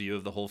better view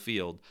of the whole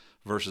field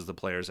versus the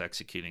players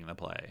executing the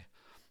play.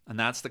 And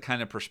that's the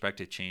kind of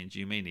perspective change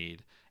you may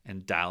need,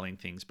 and dialing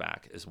things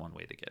back is one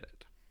way to get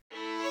it.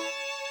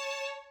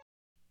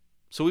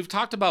 So we've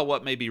talked about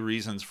what may be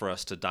reasons for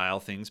us to dial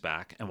things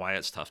back and why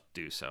it's tough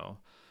to do so.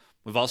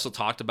 We've also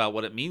talked about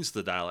what it means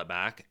to dial it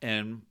back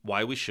and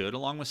why we should,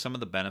 along with some of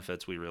the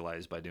benefits we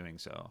realize by doing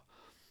so.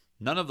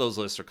 None of those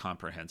lists are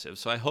comprehensive,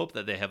 so I hope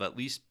that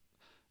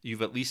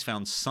you've at least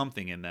found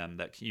something in them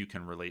that you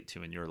can relate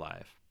to in your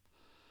life.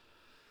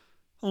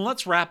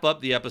 Let's wrap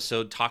up the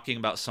episode talking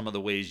about some of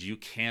the ways you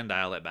can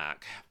dial it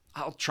back.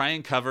 I'll try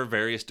and cover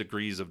various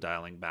degrees of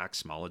dialing back,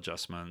 small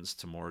adjustments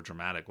to more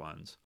dramatic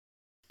ones.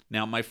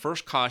 Now, my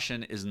first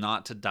caution is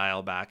not to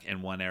dial back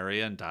in one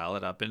area and dial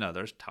it up in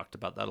others. Talked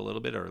about that a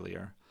little bit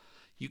earlier.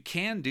 You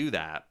can do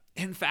that.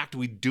 In fact,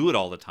 we do it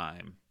all the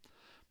time.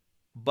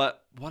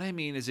 But what I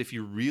mean is if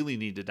you really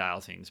need to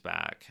dial things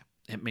back,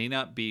 it may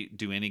not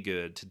do any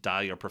good to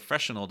dial your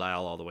professional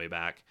dial all the way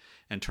back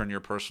and turn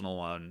your personal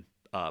one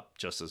up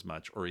just as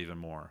much or even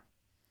more.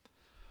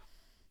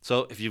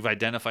 So if you've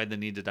identified the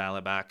need to dial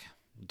it back,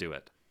 do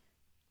it.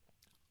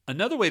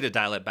 Another way to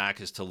dial it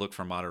back is to look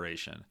for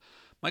moderation.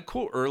 My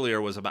quote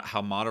earlier was about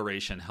how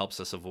moderation helps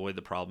us avoid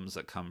the problems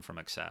that come from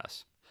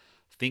excess.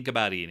 Think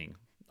about eating.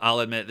 I'll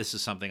admit this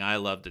is something I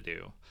love to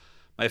do.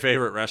 My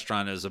favorite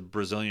restaurant is a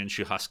Brazilian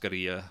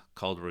churrascaria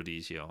called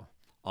Rodizio.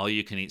 All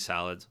you can eat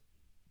salads.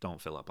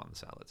 Don't fill up on the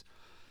salads.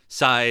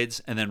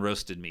 Sides and then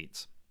roasted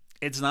meats.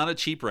 It's not a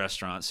cheap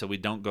restaurant, so we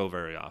don't go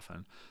very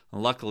often.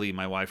 Luckily,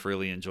 my wife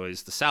really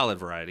enjoys the salad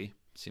variety.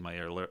 See my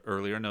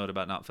earlier note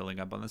about not filling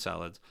up on the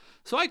salads.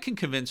 So I can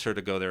convince her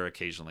to go there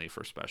occasionally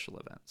for special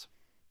events.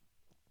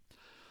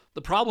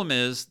 The problem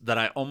is that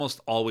I almost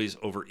always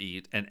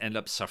overeat and end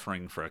up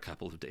suffering for a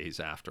couple of days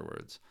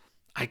afterwards.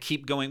 I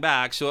keep going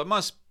back, so it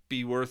must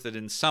be worth it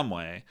in some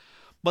way,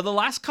 But the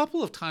last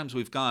couple of times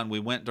we've gone, we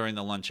went during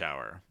the lunch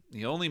hour.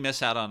 You only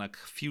miss out on a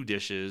few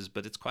dishes,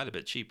 but it's quite a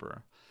bit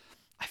cheaper.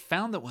 I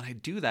found that when I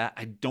do that,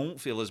 I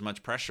don't feel as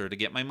much pressure to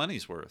get my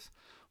money's worth,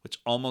 which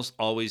almost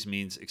always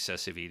means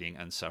excessive eating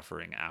and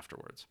suffering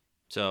afterwards.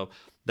 So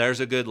there's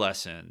a good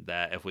lesson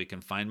that if we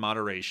can find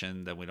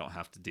moderation, then we don't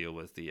have to deal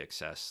with the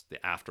excess,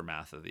 the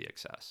aftermath of the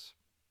excess.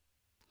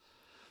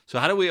 So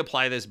how do we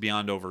apply this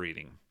beyond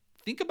overeating?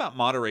 Think about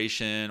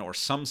moderation or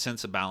some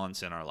sense of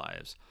balance in our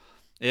lives.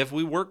 If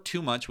we work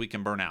too much, we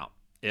can burn out.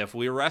 If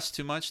we rest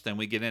too much, then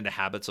we get into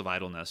habits of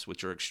idleness,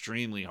 which are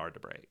extremely hard to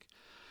break.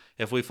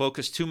 If we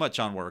focus too much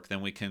on work,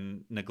 then we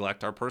can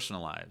neglect our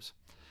personal lives.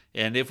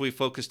 And if we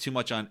focus too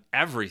much on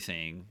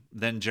everything,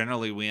 then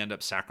generally we end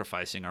up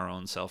sacrificing our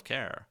own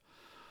self-care.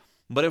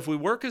 But if we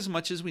work as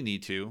much as we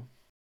need to,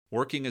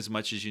 working as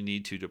much as you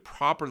need to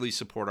properly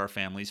support our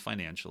families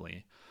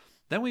financially,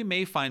 then we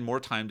may find more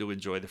time to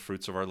enjoy the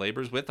fruits of our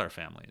labors with our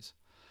families.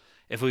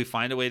 If we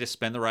find a way to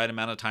spend the right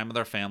amount of time with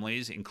our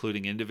families,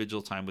 including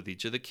individual time with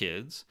each of the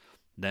kids,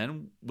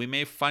 then we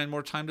may find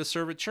more time to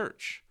serve at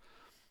church.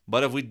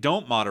 But if we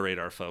don't moderate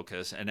our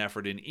focus and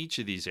effort in each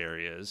of these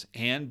areas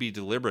and be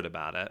deliberate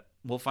about it,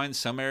 we'll find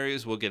some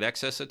areas will get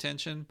excess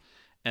attention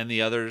and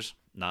the others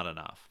not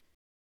enough.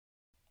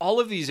 All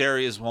of these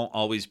areas won't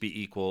always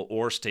be equal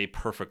or stay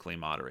perfectly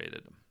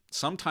moderated.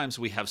 Sometimes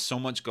we have so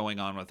much going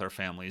on with our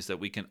families that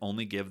we can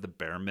only give the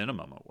bare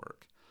minimum at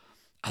work.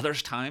 Other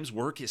times,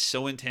 work is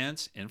so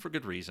intense, and for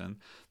good reason,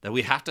 that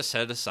we have to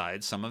set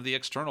aside some of the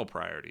external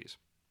priorities.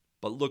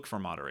 But look for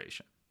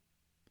moderation.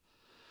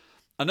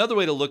 Another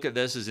way to look at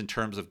this is in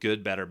terms of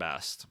good, better,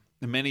 best.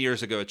 Many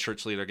years ago, a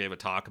church leader gave a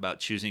talk about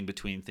choosing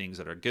between things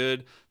that are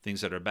good,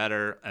 things that are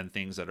better, and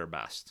things that are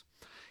best.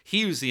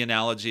 He used the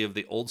analogy of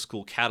the old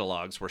school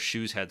catalogs where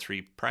shoes had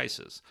three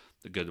prices.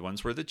 The good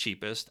ones were the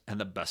cheapest, and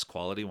the best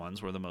quality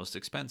ones were the most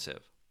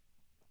expensive.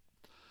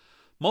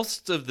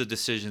 Most of the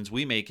decisions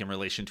we make in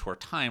relation to our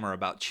time are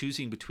about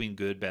choosing between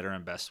good, better,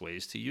 and best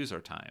ways to use our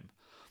time.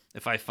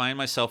 If I find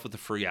myself with a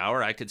free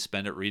hour, I could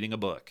spend it reading a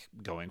book,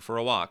 going for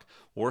a walk,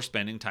 or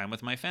spending time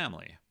with my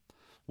family.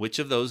 Which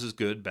of those is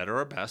good, better,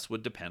 or best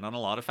would depend on a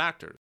lot of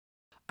factors.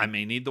 I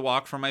may need the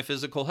walk for my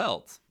physical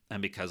health,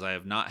 and because I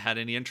have not had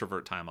any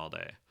introvert time all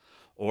day.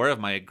 Or if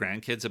my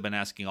grandkids have been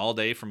asking all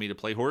day for me to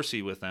play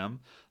horsey with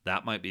them,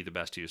 that might be the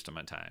best use of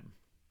my time.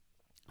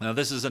 Now,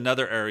 this is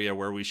another area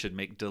where we should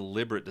make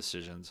deliberate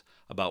decisions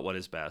about what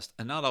is best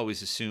and not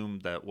always assume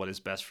that what is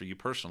best for you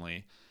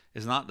personally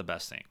is not the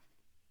best thing.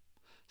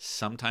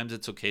 Sometimes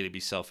it's okay to be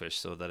selfish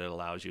so that it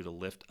allows you to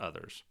lift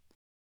others.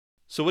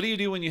 So what do you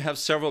do when you have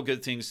several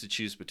good things to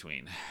choose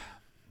between?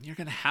 You're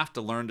going to have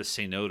to learn to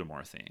say no to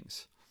more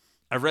things.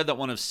 I've read that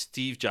one of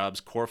Steve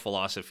Jobs' core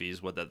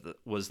philosophies was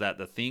that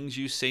the things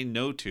you say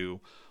no to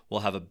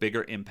will have a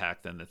bigger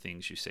impact than the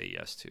things you say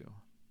yes to.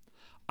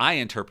 I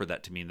interpret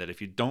that to mean that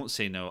if you don't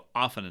say no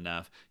often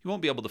enough, you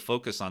won't be able to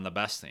focus on the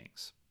best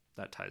things.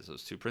 That ties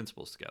those two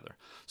principles together.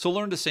 So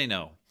learn to say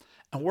no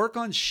and work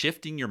on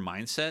shifting your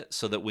mindset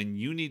so that when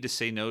you need to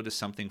say no to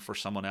something for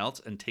someone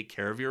else and take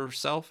care of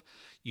yourself,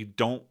 you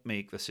don't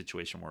make the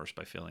situation worse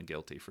by feeling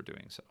guilty for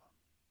doing so.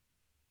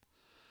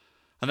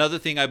 Another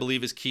thing I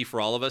believe is key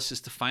for all of us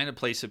is to find a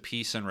place of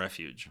peace and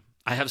refuge.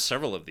 I have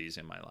several of these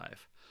in my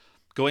life.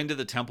 Going to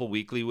the temple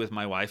weekly with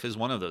my wife is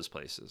one of those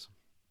places.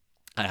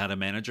 I had a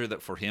manager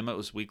that for him it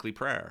was weekly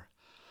prayer.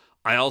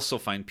 I also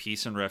find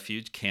peace and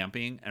refuge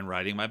camping and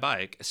riding my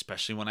bike,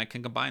 especially when I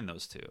can combine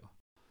those two.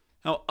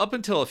 Now, up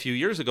until a few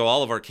years ago,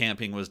 all of our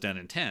camping was done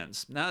in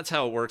tents. Now that's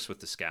how it works with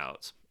the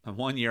Scouts. And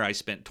one year I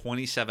spent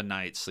 27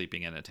 nights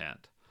sleeping in a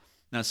tent.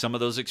 Now some of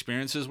those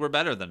experiences were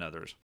better than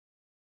others.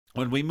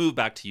 When we moved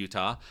back to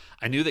Utah,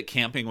 I knew that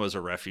camping was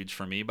a refuge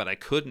for me, but I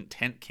couldn't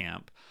tent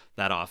camp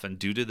that often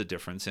due to the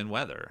difference in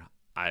weather.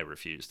 I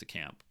refuse to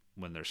camp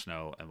when there's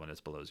snow and when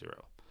it's below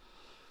zero.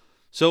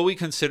 So we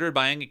considered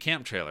buying a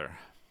camp trailer.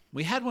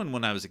 We had one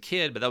when I was a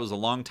kid, but that was a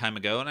long time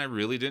ago, and I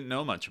really didn't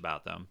know much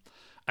about them.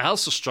 I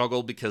also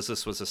struggled because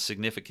this was a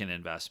significant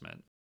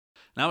investment.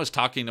 And I was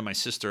talking to my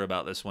sister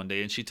about this one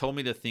day, and she told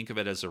me to think of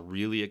it as a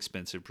really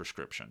expensive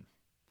prescription.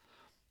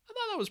 I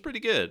thought that was pretty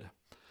good.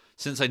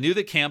 Since I knew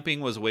that camping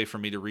was a way for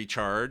me to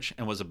recharge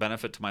and was a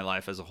benefit to my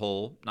life as a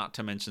whole, not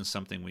to mention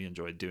something we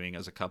enjoyed doing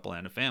as a couple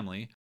and a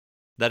family,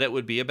 that it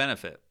would be a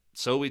benefit.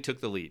 So we took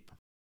the leap.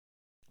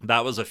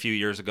 That was a few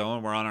years ago,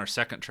 and we're on our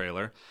second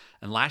trailer.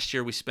 And last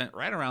year we spent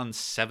right around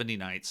 70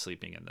 nights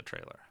sleeping in the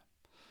trailer.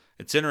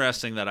 It's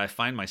interesting that I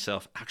find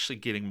myself actually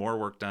getting more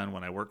work done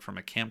when I work from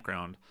a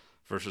campground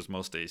versus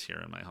most days here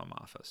in my home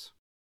office.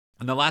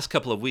 In the last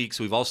couple of weeks,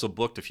 we've also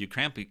booked a few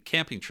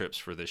camping trips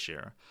for this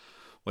year.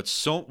 With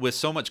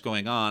so much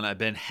going on, I've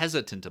been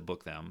hesitant to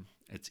book them.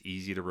 It's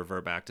easy to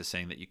revert back to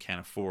saying that you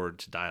can't afford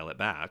to dial it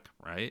back,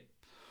 right?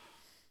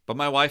 But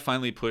my wife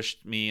finally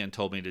pushed me and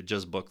told me to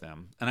just book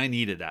them, and I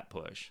needed that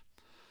push.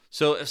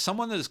 So if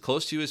someone that is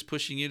close to you is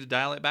pushing you to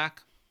dial it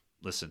back,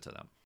 listen to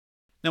them.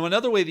 Now,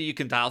 another way that you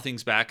can dial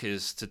things back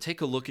is to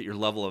take a look at your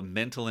level of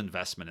mental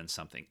investment in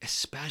something,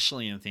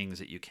 especially in things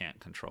that you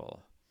can't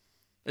control.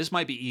 This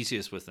might be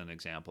easiest with an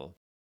example.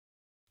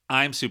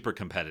 I'm super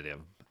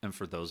competitive. And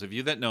for those of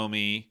you that know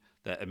me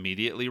that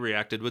immediately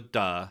reacted with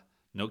duh,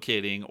 no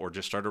kidding, or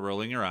just started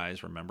rolling your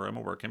eyes, remember I'm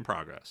a work in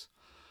progress.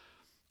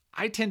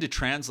 I tend to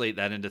translate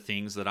that into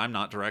things that I'm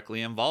not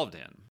directly involved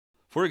in.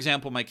 For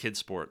example, my kids'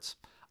 sports.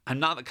 I'm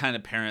not the kind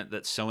of parent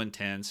that's so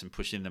intense and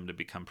pushing them to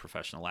become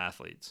professional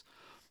athletes.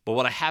 But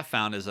what I have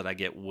found is that I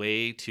get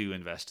way too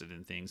invested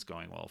in things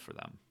going well for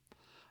them.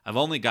 I've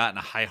only gotten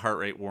a high heart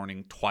rate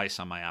warning twice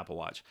on my Apple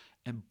Watch,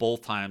 and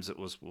both times it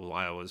was while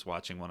I was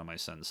watching one of my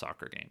son's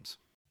soccer games.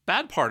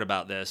 Bad part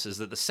about this is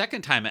that the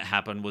second time it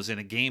happened was in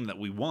a game that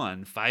we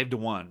won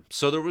 5-1,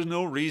 so there was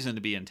no reason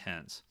to be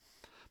intense.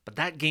 But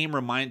that game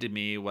reminded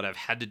me what I've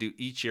had to do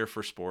each year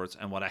for sports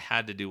and what I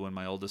had to do when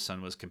my oldest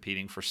son was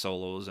competing for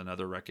solos and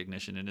other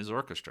recognition in his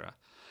orchestra.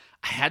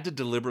 I had to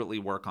deliberately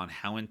work on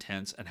how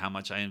intense and how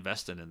much I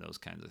invested in those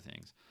kinds of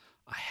things.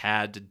 I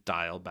had to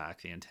dial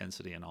back the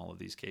intensity in all of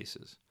these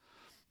cases.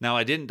 Now,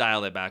 I didn't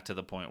dial it back to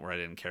the point where I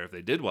didn't care if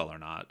they did well or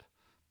not,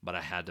 but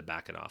I had to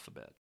back it off a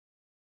bit.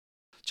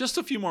 Just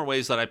a few more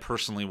ways that I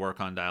personally work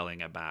on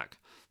dialing it back.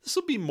 This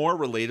will be more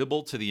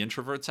relatable to the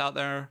introverts out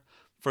there.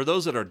 For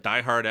those that are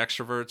diehard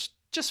extroverts,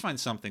 just find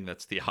something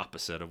that's the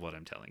opposite of what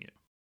I'm telling you.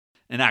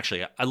 And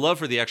actually, I'd love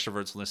for the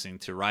extroverts listening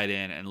to write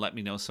in and let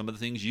me know some of the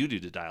things you do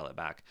to dial it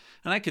back,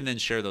 and I can then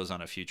share those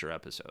on a future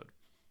episode.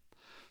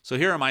 So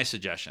here are my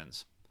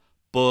suggestions.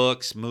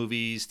 Books,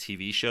 movies,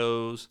 TV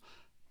shows.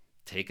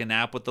 Take a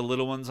nap with the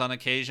little ones on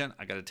occasion.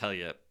 I got to tell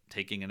you,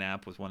 taking a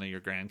nap with one of your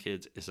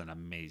grandkids is an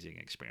amazing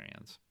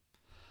experience.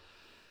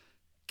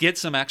 Get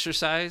some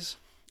exercise.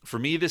 For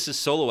me, this is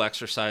solo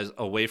exercise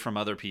away from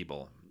other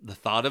people. The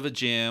thought of a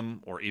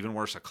gym, or even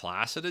worse, a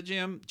class at a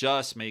gym,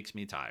 just makes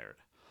me tired.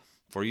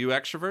 For you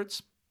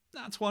extroverts,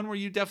 that's one where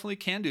you definitely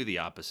can do the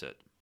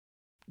opposite.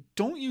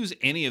 Don't use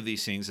any of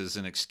these things as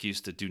an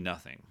excuse to do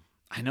nothing.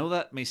 I know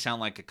that may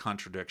sound like a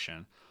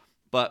contradiction,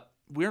 but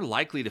we're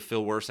likely to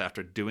feel worse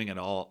after doing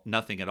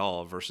nothing at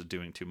all versus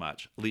doing too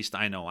much. At least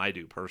I know I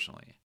do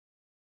personally.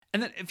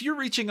 And then if you're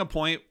reaching a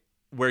point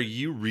where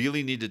you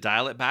really need to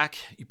dial it back,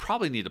 you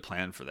probably need a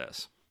plan for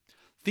this.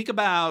 Think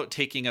about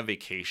taking a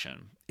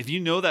vacation. If you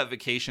know that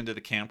vacation to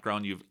the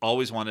campground you've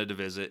always wanted to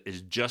visit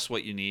is just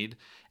what you need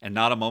and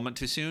not a moment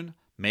too soon,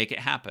 make it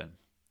happen.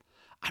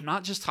 I'm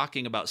not just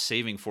talking about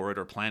saving for it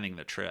or planning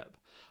the trip.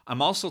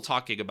 I'm also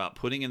talking about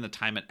putting in the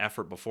time and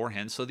effort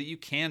beforehand so that you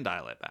can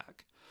dial it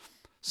back.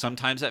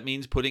 Sometimes that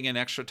means putting in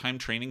extra time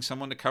training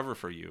someone to cover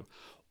for you,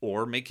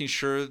 or making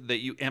sure that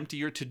you empty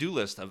your to-do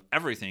list of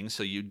everything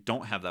so you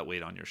don't have that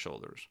weight on your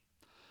shoulders.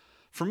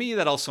 For me,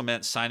 that also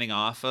meant signing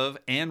off of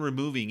and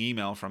removing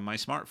email from my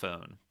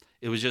smartphone.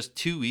 It was just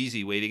too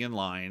easy waiting in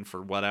line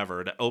for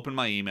whatever to open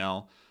my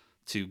email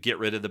to get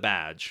rid of the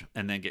badge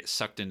and then get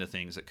sucked into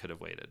things that could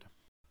have waited.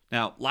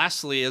 Now,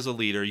 lastly, as a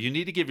leader, you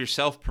need to give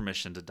yourself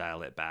permission to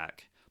dial it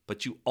back,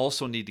 but you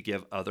also need to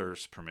give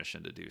others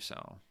permission to do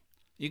so.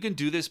 You can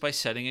do this by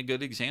setting a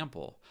good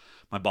example.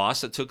 My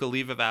boss that took a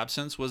leave of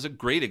absence was a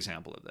great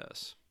example of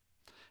this.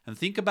 And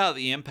think about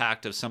the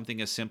impact of something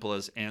as simple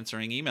as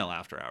answering email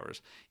after hours.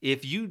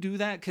 If you do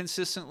that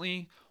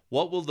consistently,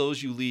 what will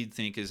those you lead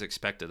think is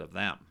expected of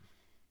them?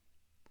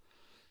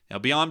 Now,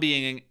 beyond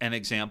being an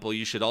example,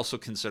 you should also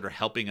consider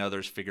helping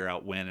others figure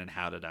out when and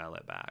how to dial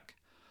it back.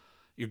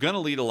 You're going to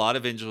lead a lot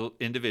of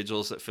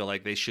individuals that feel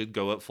like they should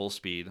go at full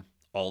speed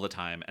all the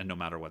time and no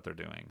matter what they're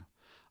doing.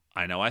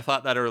 I know I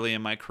thought that early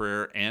in my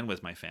career and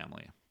with my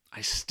family.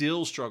 I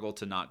still struggle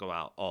to not go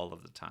out all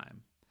of the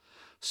time.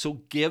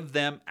 So give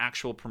them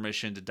actual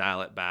permission to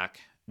dial it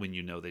back when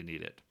you know they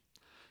need it.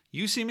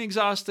 You seem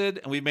exhausted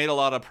and we've made a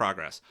lot of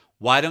progress.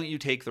 Why don't you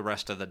take the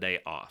rest of the day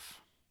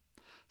off?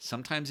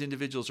 Sometimes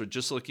individuals are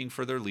just looking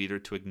for their leader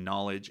to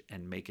acknowledge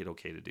and make it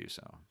okay to do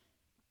so.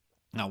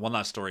 Now, one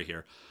last story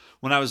here.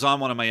 When I was on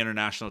one of my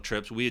international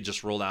trips, we had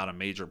just rolled out a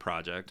major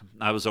project.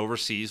 I was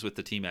overseas with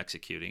the team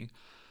executing,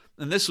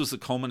 and this was the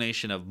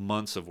culmination of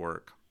months of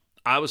work.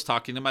 I was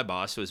talking to my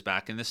boss who was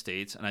back in the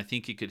States, and I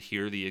think he could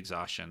hear the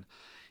exhaustion.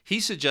 He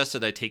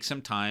suggested I take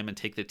some time and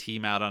take the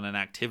team out on an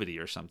activity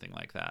or something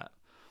like that.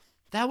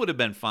 That would have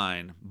been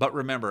fine, but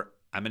remember,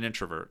 I'm an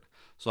introvert.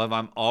 So if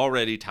I'm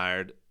already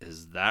tired,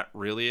 is that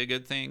really a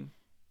good thing?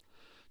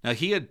 Now,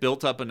 he had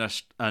built up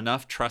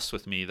enough trust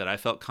with me that I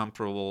felt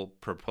comfortable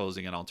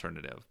proposing an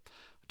alternative.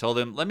 I told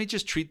him, let me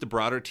just treat the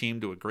broader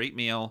team to a great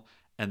meal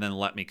and then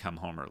let me come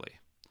home early.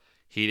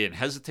 He didn't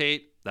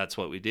hesitate. That's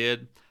what we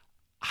did.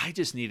 I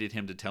just needed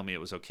him to tell me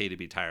it was okay to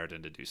be tired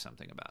and to do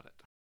something about it.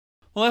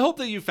 Well, I hope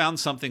that you found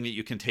something that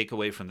you can take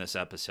away from this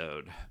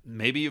episode.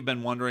 Maybe you've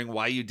been wondering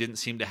why you didn't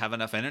seem to have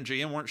enough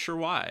energy and weren't sure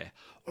why.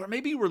 Or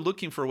maybe you were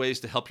looking for ways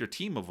to help your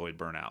team avoid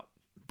burnout.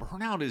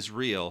 Burnout is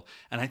real,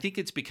 and I think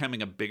it's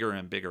becoming a bigger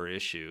and bigger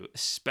issue,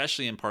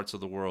 especially in parts of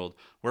the world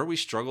where we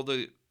struggle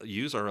to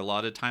use our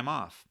allotted time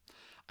off.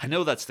 I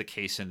know that's the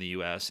case in the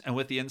US, and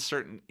with the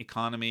uncertain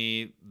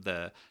economy,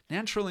 the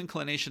natural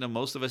inclination of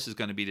most of us is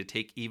going to be to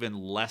take even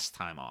less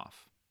time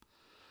off.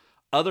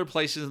 Other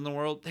places in the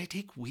world, they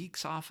take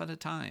weeks off at a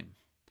time.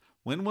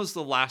 When was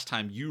the last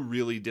time you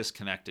really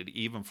disconnected,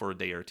 even for a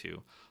day or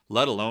two,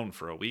 let alone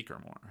for a week or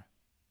more?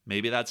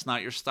 Maybe that's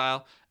not your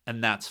style,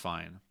 and that's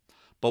fine.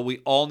 But we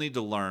all need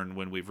to learn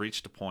when we've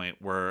reached a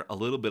point where a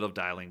little bit of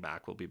dialing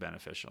back will be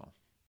beneficial.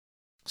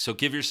 So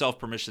give yourself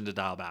permission to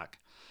dial back.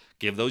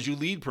 Give those you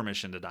lead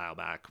permission to dial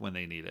back when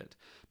they need it.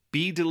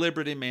 Be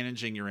deliberate in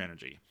managing your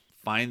energy.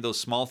 Find those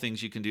small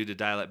things you can do to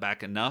dial it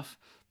back enough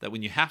that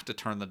when you have to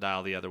turn the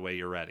dial the other way,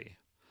 you're ready.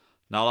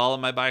 Not all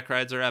of my bike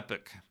rides are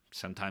epic.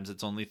 Sometimes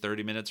it's only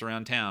 30 minutes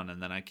around town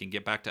and then I can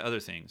get back to other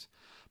things.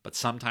 But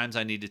sometimes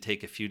I need to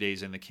take a few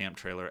days in the camp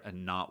trailer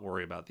and not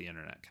worry about the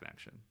internet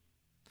connection.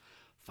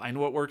 Find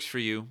what works for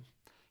you.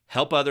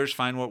 Help others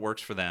find what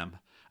works for them.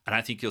 And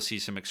I think you'll see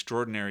some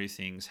extraordinary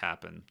things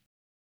happen.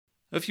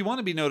 If you want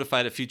to be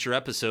notified of future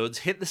episodes,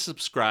 hit the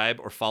subscribe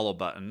or follow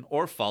button,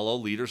 or follow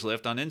Leaders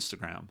Lift on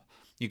Instagram.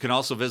 You can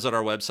also visit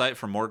our website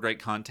for more great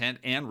content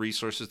and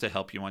resources to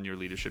help you on your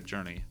leadership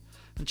journey.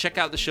 And check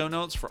out the show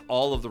notes for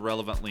all of the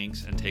relevant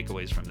links and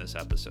takeaways from this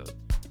episode.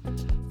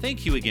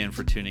 Thank you again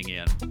for tuning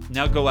in.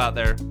 Now go out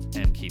there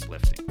and keep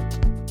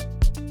lifting.